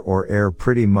water or air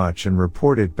pretty much and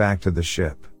report it back to the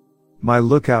ship. My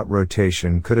lookout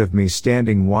rotation could have me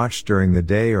standing watch during the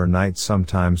day or night,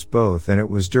 sometimes both, and it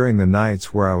was during the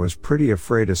nights where I was pretty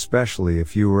afraid, especially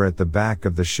if you were at the back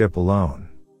of the ship alone.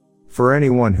 For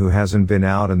anyone who hasn't been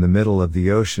out in the middle of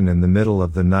the ocean in the middle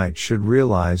of the night should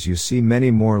realize you see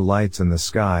many more lights in the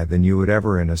sky than you would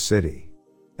ever in a city.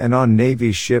 And on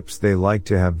Navy ships they like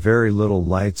to have very little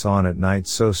lights on at night,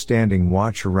 so standing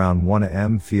watch around 1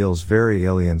 a.m. feels very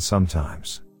alien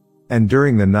sometimes. And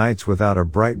during the nights without a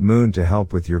bright moon to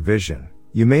help with your vision,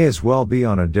 you may as well be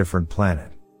on a different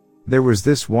planet. There was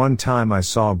this one time I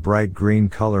saw a bright green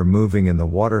color moving in the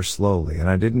water slowly and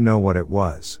I didn't know what it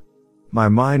was. My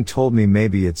mind told me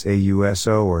maybe it's a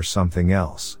USO or something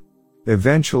else.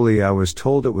 Eventually I was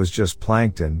told it was just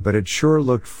plankton, but it sure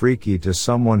looked freaky to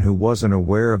someone who wasn't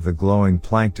aware of the glowing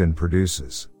plankton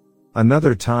produces.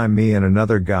 Another time me and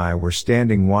another guy were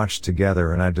standing watch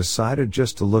together and I decided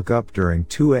just to look up during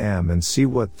 2 a.m. and see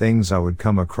what things I would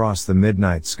come across the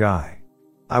midnight sky.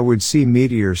 I would see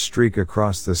meteors streak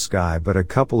across the sky, but a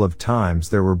couple of times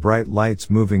there were bright lights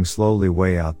moving slowly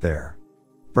way out there.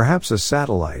 Perhaps a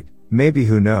satellite, maybe,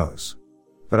 who knows.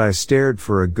 But I stared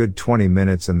for a good 20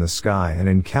 minutes in the sky and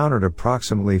encountered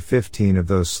approximately 15 of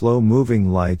those slow-moving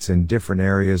lights in different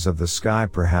areas of the sky,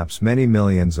 perhaps many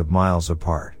millions of miles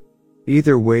apart.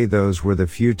 Either way, those were the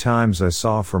few times I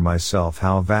saw for myself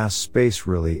how vast space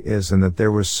really is and that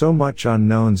there was so much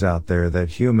unknowns out there that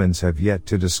humans have yet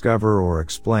to discover or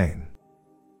explain.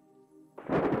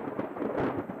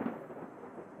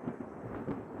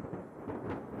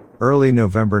 Early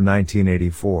November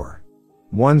 1984.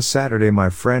 One Saturday my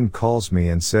friend calls me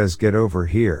and says, "Get over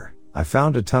here, I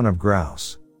found a ton of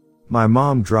grouse." My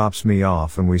mom drops me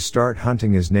off and we start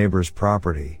hunting his neighbor's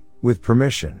property, with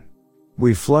permission.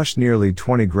 We flushed nearly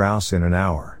 20 grouse in an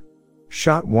hour.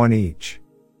 Shot one each.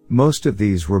 Most of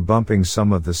these were bumping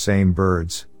some of the same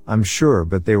birds, I'm sure,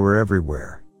 but they were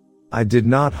everywhere. I did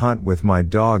not hunt with my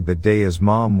dog that day as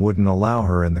mom wouldn't allow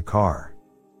her in the car.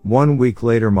 1 week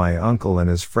later my uncle and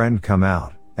his friend come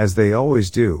out, as they always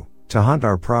do, to hunt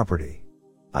our property.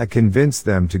 I convinced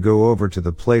them to go over to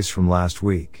the place from last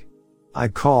week. I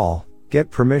call,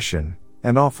 get permission,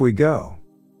 and off we go.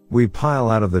 We pile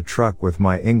out of the truck with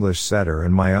my English setter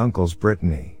and my uncle's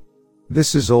Brittany.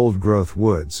 This is old growth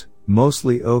woods,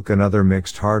 mostly oak and other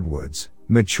mixed hardwoods,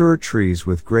 mature trees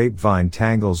with grapevine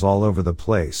tangles all over the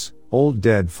place, old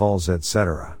deadfalls,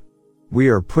 etc. We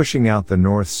are pushing out the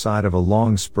north side of a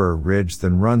long spur ridge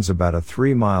that runs about a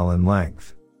 3 mile in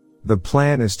length. The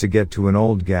plan is to get to an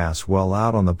old gas well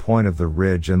out on the point of the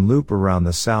ridge and loop around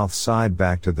the south side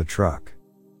back to the truck.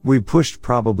 We pushed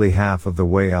probably half of the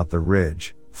way out the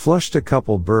ridge, flushed a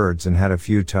couple birds and had a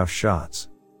few tough shots.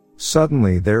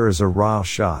 Suddenly there is a raw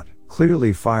shot,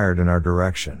 clearly fired in our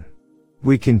direction.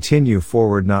 We continue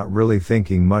forward, not really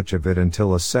thinking much of it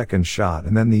until a second shot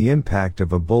and then the impact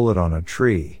of a bullet on a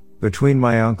tree, between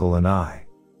my uncle and I.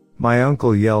 My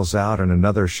uncle yells out and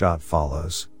another shot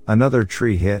follows, another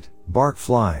tree hit, bark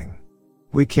flying.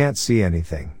 We can't see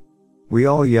anything. We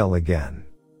all yell again.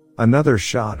 Another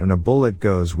shot and a bullet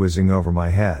goes whizzing over my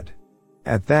head.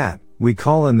 At that, we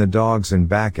call in the dogs and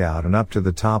back out and up to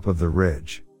the top of the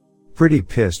ridge. Pretty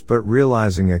pissed, but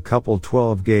realizing a couple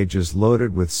 12 gauges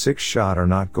loaded with 6-shot are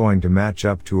not going to match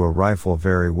up to a rifle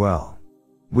very well.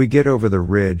 We get over the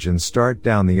ridge and start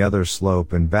down the other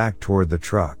slope and back toward the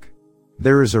truck.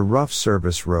 There is a rough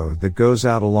service road that goes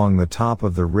out along the top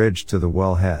of the ridge to the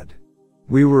wellhead.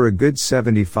 We were a good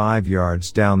 75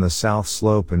 yards down the south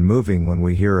slope and moving when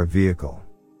we hear a vehicle.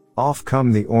 Off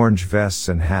come the orange vests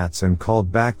and hats and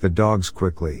called back the dogs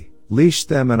quickly, leashed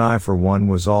them, and I for one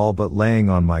was all but laying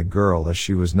on my girl as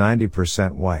she was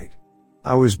 90% white.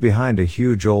 I was behind a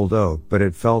huge old oak, but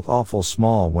it felt awful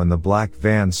small when the black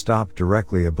van stopped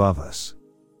directly above us.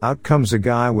 Out comes a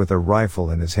guy with a rifle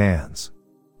in his hands.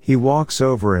 He walks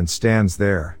over and stands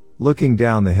there, looking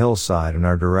down the hillside in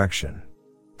our direction.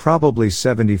 Probably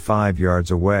 75 yards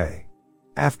away.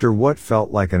 After what felt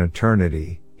like an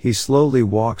eternity, he slowly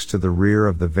walks to the rear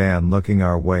of the van looking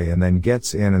our way and then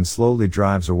gets in and slowly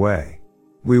drives away.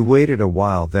 We waited a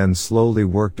while, then slowly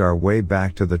worked our way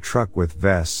back to the truck with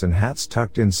vests and hats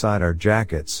tucked inside our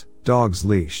jackets, dogs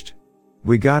leashed.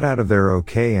 We got out of there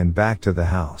okay and back to the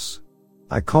house.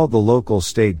 I called the local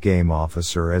state game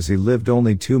officer as he lived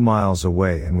only 2 miles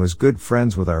away and was good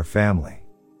friends with our family.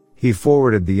 He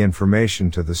forwarded the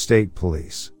information to the state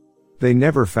police. They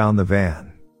never found the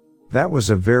van. That was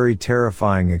a very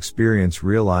terrifying experience,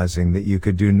 realizing that you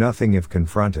could do nothing if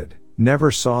confronted.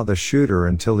 Never saw the shooter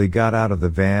until he got out of the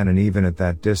van, and even at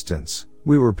that distance,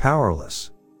 we were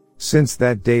powerless. Since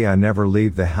that day I never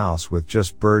leave the house with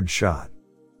just bird shot.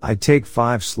 I take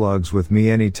 5 slugs with me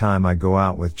anytime I go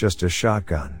out with just a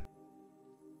shotgun.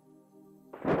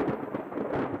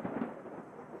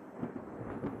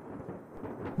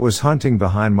 Was hunting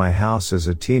behind my house as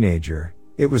a teenager.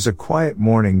 It was a quiet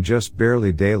morning, just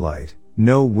barely daylight,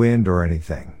 no wind or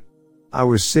anything. I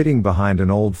was sitting behind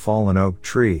an old fallen oak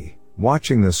tree,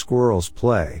 watching the squirrels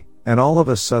play, and all of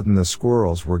a sudden the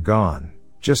squirrels were gone,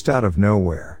 just out of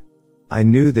nowhere. I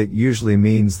knew that usually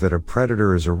means that a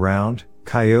predator is around.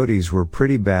 Coyotes were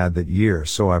pretty bad that year,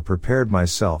 so I prepared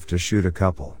myself to shoot a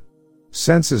couple.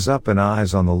 Senses up and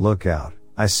eyes on the lookout,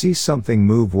 I see something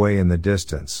move way in the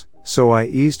distance, so I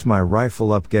eased my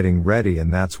rifle up getting ready,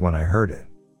 and that's when I heard it.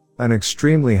 An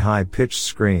extremely high-pitched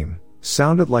scream,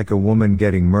 sounded like a woman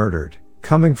getting murdered,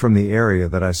 coming from the area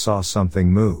that I saw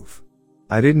something move.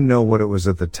 I didn't know what it was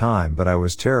at the time, but I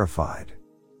was terrified.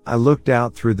 I looked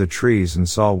out through the trees and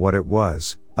saw what it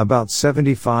was. About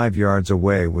 75 yards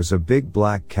away was a big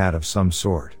black cat of some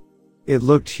sort. It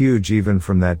looked huge even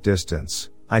from that distance.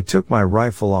 I took my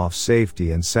rifle off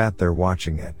safety and sat there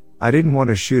watching it. I didn't want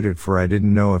to shoot it, for I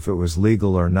didn't know if it was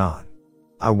legal or not.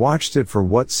 I watched it for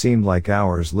what seemed like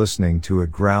hours, listening to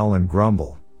it growl and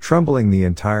grumble, trembling the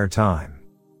entire time.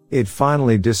 It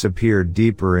finally disappeared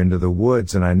deeper into the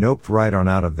woods and I noped right on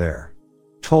out of there.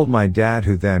 Told my dad,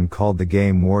 who then called the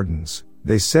game wardens.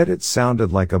 They said it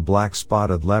sounded like a black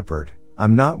spotted leopard.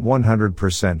 I'm not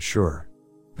 100% sure.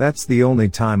 That's the only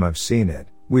time I've seen it.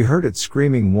 We heard it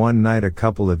screaming one night a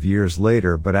couple of years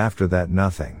later, but after that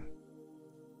nothing.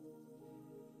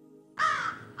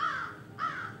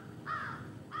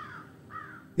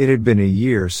 It had been a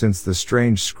year since the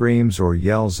strange screams or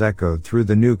yells echoed through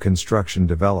the new construction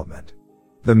development.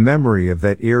 The memory of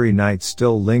that eerie night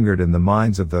still lingered in the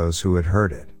minds of those who had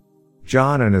heard it.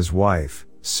 John and his wife,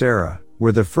 Sarah,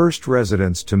 were the first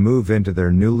residents to move into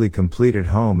their newly completed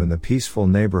home in the peaceful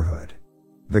neighborhood.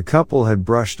 The couple had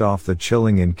brushed off the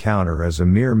chilling encounter as a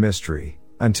mere mystery,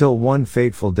 until one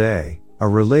fateful day, a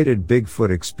related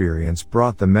Bigfoot experience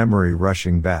brought the memory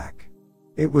rushing back.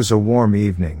 It was a warm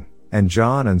evening, and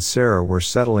John and Sarah were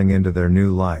settling into their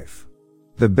new life.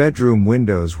 The bedroom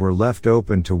windows were left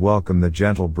open to welcome the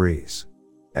gentle breeze.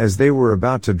 As they were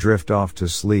about to drift off to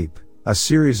sleep, a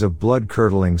series of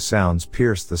blood-curdling sounds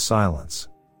pierced the silence.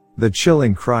 The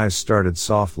chilling cries started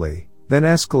softly, then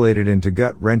escalated into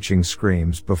gut-wrenching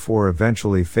screams before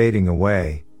eventually fading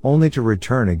away, only to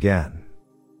return again.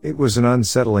 It was an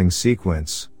unsettling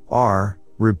sequence,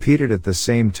 repeated at the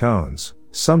same tones,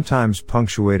 sometimes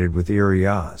punctuated with eerie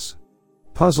ahs.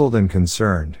 Puzzled and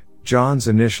concerned, John's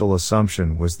initial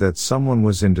assumption was that someone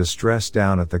was in distress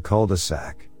down at the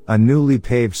cul-de-sac, a newly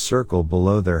paved circle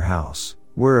below their house,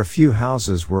 where a few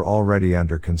houses were already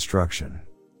under construction.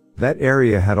 That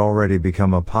area had already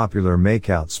become a popular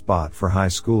makeout spot for high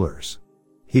schoolers.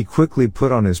 He quickly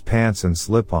put on his pants and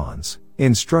slip-ons,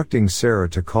 instructing Sarah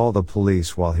to call the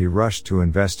police while he rushed to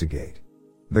investigate.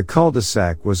 The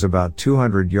cul-de-sac was about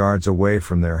 200 yards away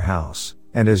from their house,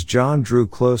 and as John drew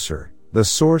closer, the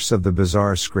source of the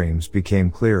bizarre screams became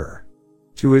clearer.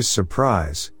 To his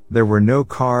surprise, there were no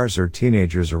cars or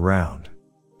teenagers around.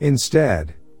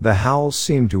 Instead, the howls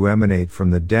seemed to emanate from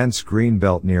the dense green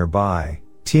belt nearby,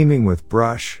 teeming with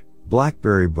brush,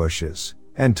 blackberry bushes,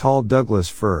 and tall Douglas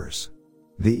firs.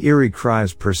 The eerie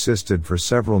cries persisted for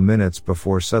several minutes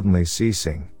before suddenly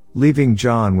ceasing, leaving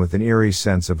John with an eerie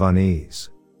sense of unease.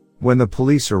 When the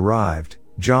police arrived,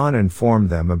 John informed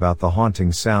them about the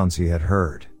haunting sounds he had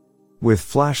heard. With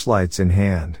flashlights in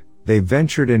hand, they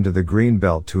ventured into the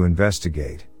greenbelt to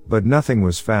investigate, but nothing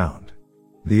was found.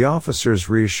 The officers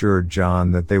reassured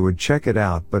John that they would check it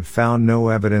out but found no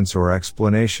evidence or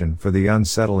explanation for the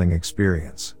unsettling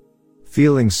experience.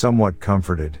 Feeling somewhat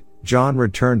comforted, John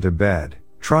returned to bed,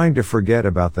 trying to forget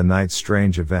about the night's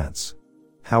strange events.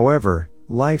 However,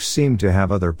 life seemed to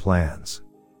have other plans.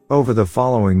 Over the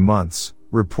following months,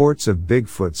 reports of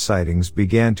Bigfoot sightings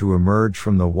began to emerge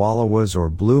from the Wallowas or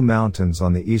Blue Mountains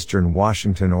on the eastern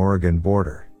Washington-Oregon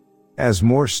border. As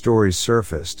more stories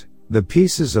surfaced, the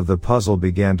pieces of the puzzle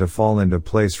began to fall into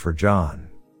place for John.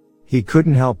 He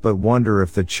couldn't help but wonder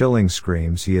if the chilling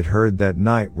screams he had heard that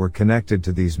night were connected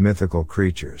to these mythical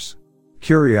creatures.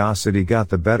 Curiosity got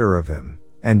the better of him,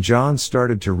 and John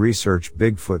started to research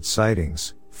Bigfoot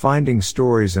sightings, finding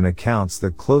stories and accounts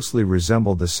that closely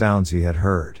resembled the sounds he had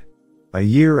heard. A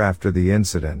year after the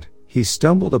incident, he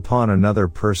stumbled upon another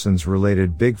person's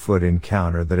related Bigfoot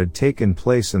encounter that had taken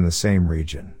place in the same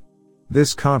region.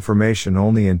 This confirmation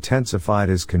only intensified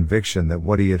his conviction that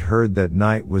what he had heard that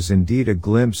night was indeed a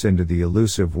glimpse into the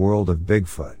elusive world of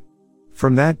Bigfoot.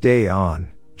 From that day on,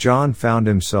 John found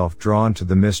himself drawn to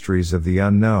the mysteries of the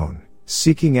unknown,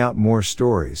 seeking out more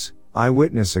stories,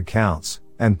 eyewitness accounts,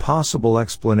 and possible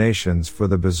explanations for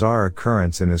the bizarre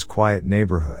occurrence in his quiet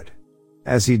neighborhood.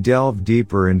 As he delved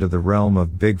deeper into the realm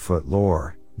of Bigfoot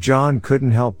lore, John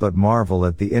couldn't help but marvel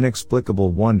at the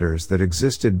inexplicable wonders that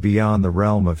existed beyond the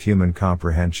realm of human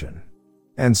comprehension.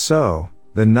 And so,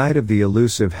 the night of the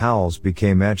elusive howls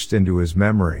became etched into his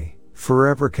memory,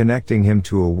 forever connecting him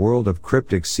to a world of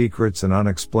cryptic secrets and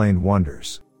unexplained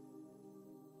wonders.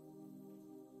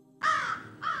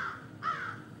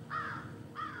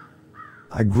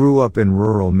 I grew up in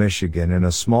rural Michigan in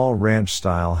a small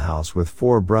ranch-style house with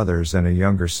 4 brothers and a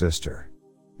younger sister.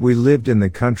 We lived in the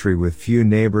country with few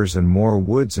neighbors and more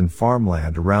woods and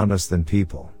farmland around us than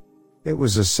people. It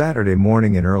was a Saturday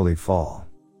morning in early fall.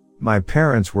 My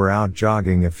parents were out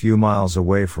jogging a few miles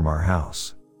away from our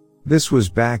house. This was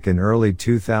back in early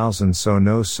 2000, so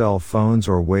no cell phones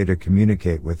or way to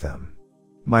communicate with them.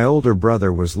 My older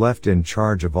brother was left in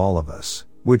charge of all of us,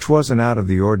 which wasn't out of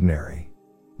the ordinary.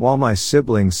 While my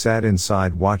siblings sat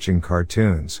inside watching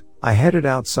cartoons, I headed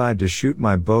outside to shoot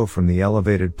my bow from the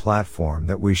elevated platform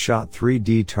that we shot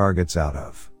 3D targets out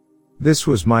of. This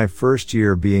was my first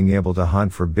year being able to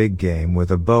hunt for big game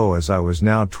with a bow, as I was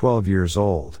now 12 years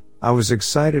old. I was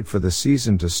excited for the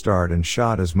season to start and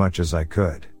shot as much as I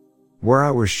could. Where I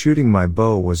was shooting my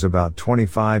bow was about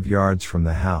 25 yards from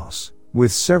the house,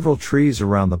 with several trees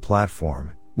around the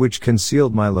platform, which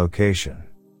concealed my location.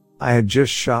 I had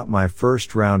just shot my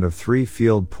first round of 3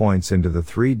 field points into the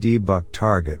 3D buck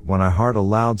target when I heard a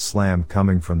loud slam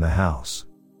coming from the house.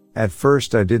 At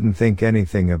first I didn't think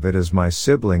anything of it, as my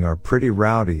siblings are pretty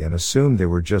rowdy, and assumed they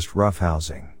were just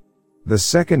roughhousing. The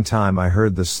second time I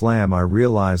heard the slam, I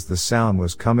realized the sound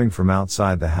was coming from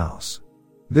outside the house.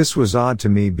 This was odd to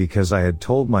me because I had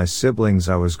told my siblings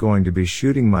I was going to be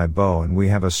shooting my bow, and we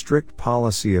have a strict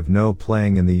policy of no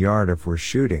playing in the yard if we're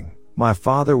shooting. My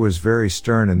father was very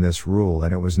stern in this rule,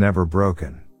 and it was never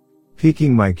broken.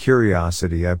 Piquing my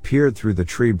curiosity, I peered through the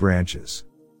tree branches.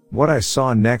 What I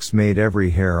saw next made every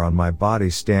hair on my body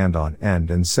stand on end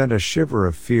and sent a shiver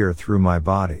of fear through my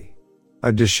body.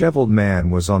 A disheveled man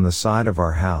was on the side of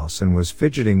our house and was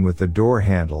fidgeting with the door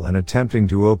handle and attempting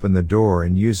to open the door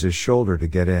and use his shoulder to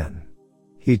get in.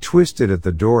 He twisted at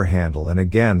the door handle and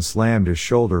again slammed his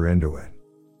shoulder into it.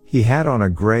 He had on a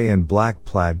gray and black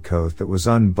plaid coat that was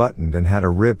unbuttoned and had a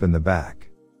rip in the back.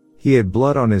 He had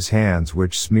blood on his hands,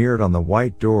 which smeared on the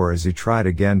white door as he tried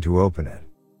again to open it.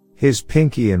 His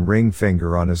pinky and ring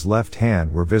finger on his left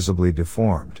hand were visibly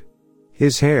deformed.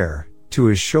 His hair, to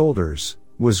his shoulders,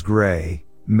 was gray,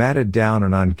 matted down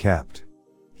and unkempt.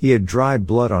 He had dried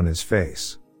blood on his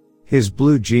face. His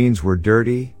blue jeans were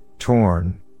dirty,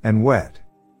 torn, and wet.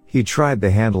 He tried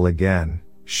the handle again,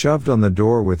 shoved on the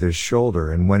door with his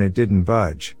shoulder, and when it didn't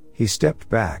budge, he stepped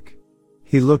back.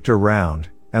 He looked around,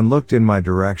 and looked in my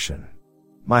direction.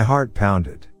 My heart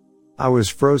pounded. I was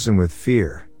frozen with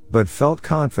fear, but felt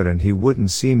confident he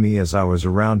wouldn't see me as I was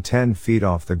around 10 feet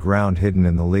off the ground, hidden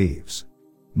in the leaves.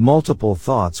 Multiple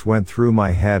thoughts went through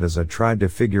my head as I tried to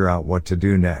figure out what to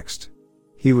do next.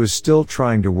 He was still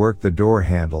trying to work the door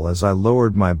handle as I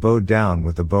lowered my bow down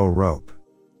with the bow rope.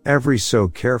 Every so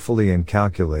carefully and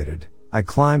calculated, I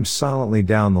climbed silently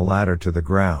down the ladder to the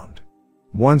ground.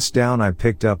 Once down, I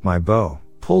picked up my bow,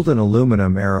 pulled an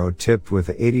aluminum arrow tipped with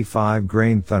a 85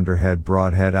 grain Thunderhead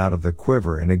broadhead out of the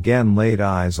quiver, and again laid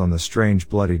eyes on the strange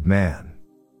bloodied man.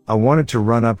 I wanted to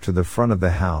run up to the front of the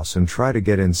house and try to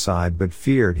get inside, but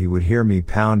feared he would hear me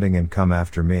pounding and come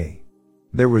after me.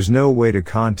 There was no way to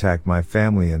contact my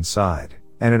family inside,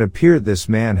 and it appeared this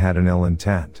man had an ill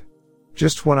intent.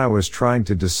 Just when I was trying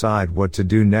to decide what to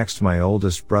do next, my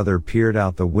oldest brother peered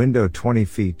out the window 20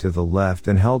 feet to the left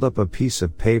and held up a piece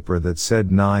of paper that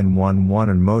said 911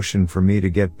 and motioned for me to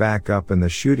get back up in the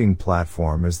shooting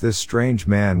platform as this strange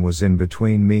man was in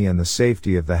between me and the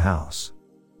safety of the house.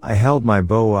 I held my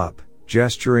bow up,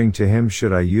 gesturing to him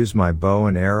should I use my bow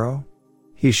and arrow.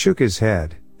 He shook his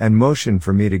head and motioned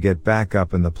for me to get back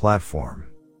up in the platform.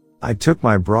 I took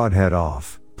my broadhead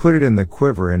off, put it in the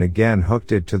quiver and again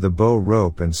hooked it to the bow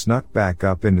rope and snuck back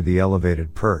up into the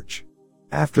elevated perch.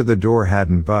 After the door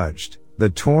hadn't budged, the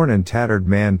torn and tattered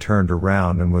man turned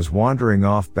around and was wandering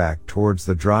off back towards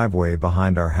the driveway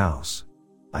behind our house.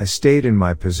 I stayed in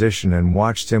my position and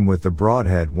watched him with the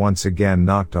broadhead once again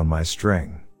knocked on my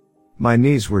string. My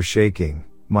knees were shaking,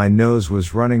 my nose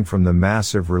was running from the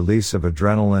massive release of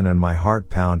adrenaline and my heart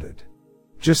pounded.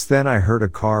 Just then I heard a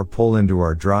car pull into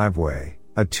our driveway.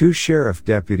 Two sheriff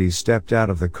deputies stepped out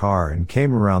of the car and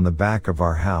came around the back of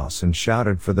our house and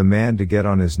shouted for the man to get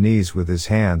on his knees with his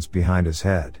hands behind his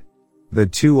head. The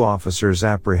two officers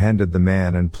apprehended the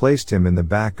man and placed him in the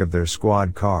back of their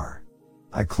squad car.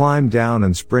 I climbed down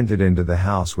and sprinted into the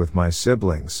house with my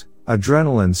siblings,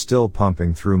 adrenaline still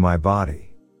pumping through my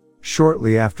body.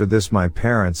 Shortly after this, my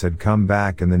parents had come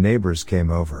back and the neighbors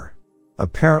came over.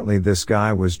 Apparently this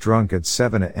guy was drunk at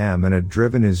 7 a.m. and had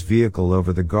driven his vehicle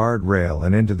over the guardrail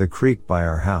and into the creek by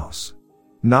our house.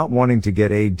 Not wanting to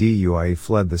get a DUI, he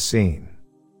fled the scene.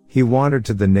 He wandered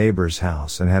to the neighbor's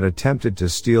house and had attempted to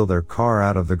steal their car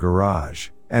out of the garage,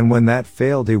 and when that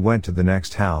failed he went to the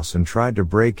next house and tried to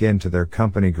break into their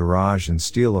company garage and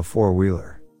steal a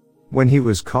four-wheeler. When he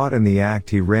was caught in the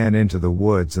act, he ran into the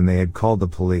woods and they had called the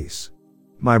police.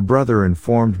 My brother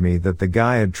informed me that the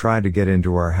guy had tried to get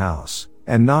into our house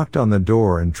and knocked on the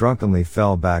door and drunkenly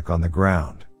fell back on the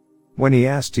ground. When he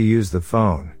asked to use the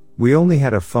phone, we only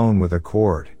had a phone with a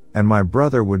cord, and my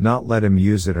brother would not let him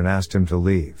use it and asked him to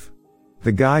leave.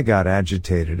 The guy got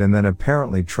agitated and then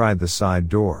apparently tried the side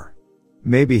door.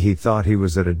 Maybe he thought he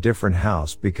was at a different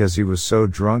house because he was so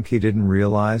drunk he didn't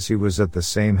realize he was at the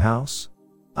same house?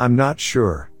 I'm not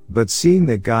sure, but seeing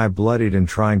that guy bloodied and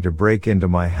trying to break into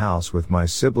my house with my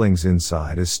siblings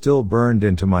inside is still burned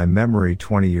into my memory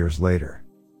 20 years later.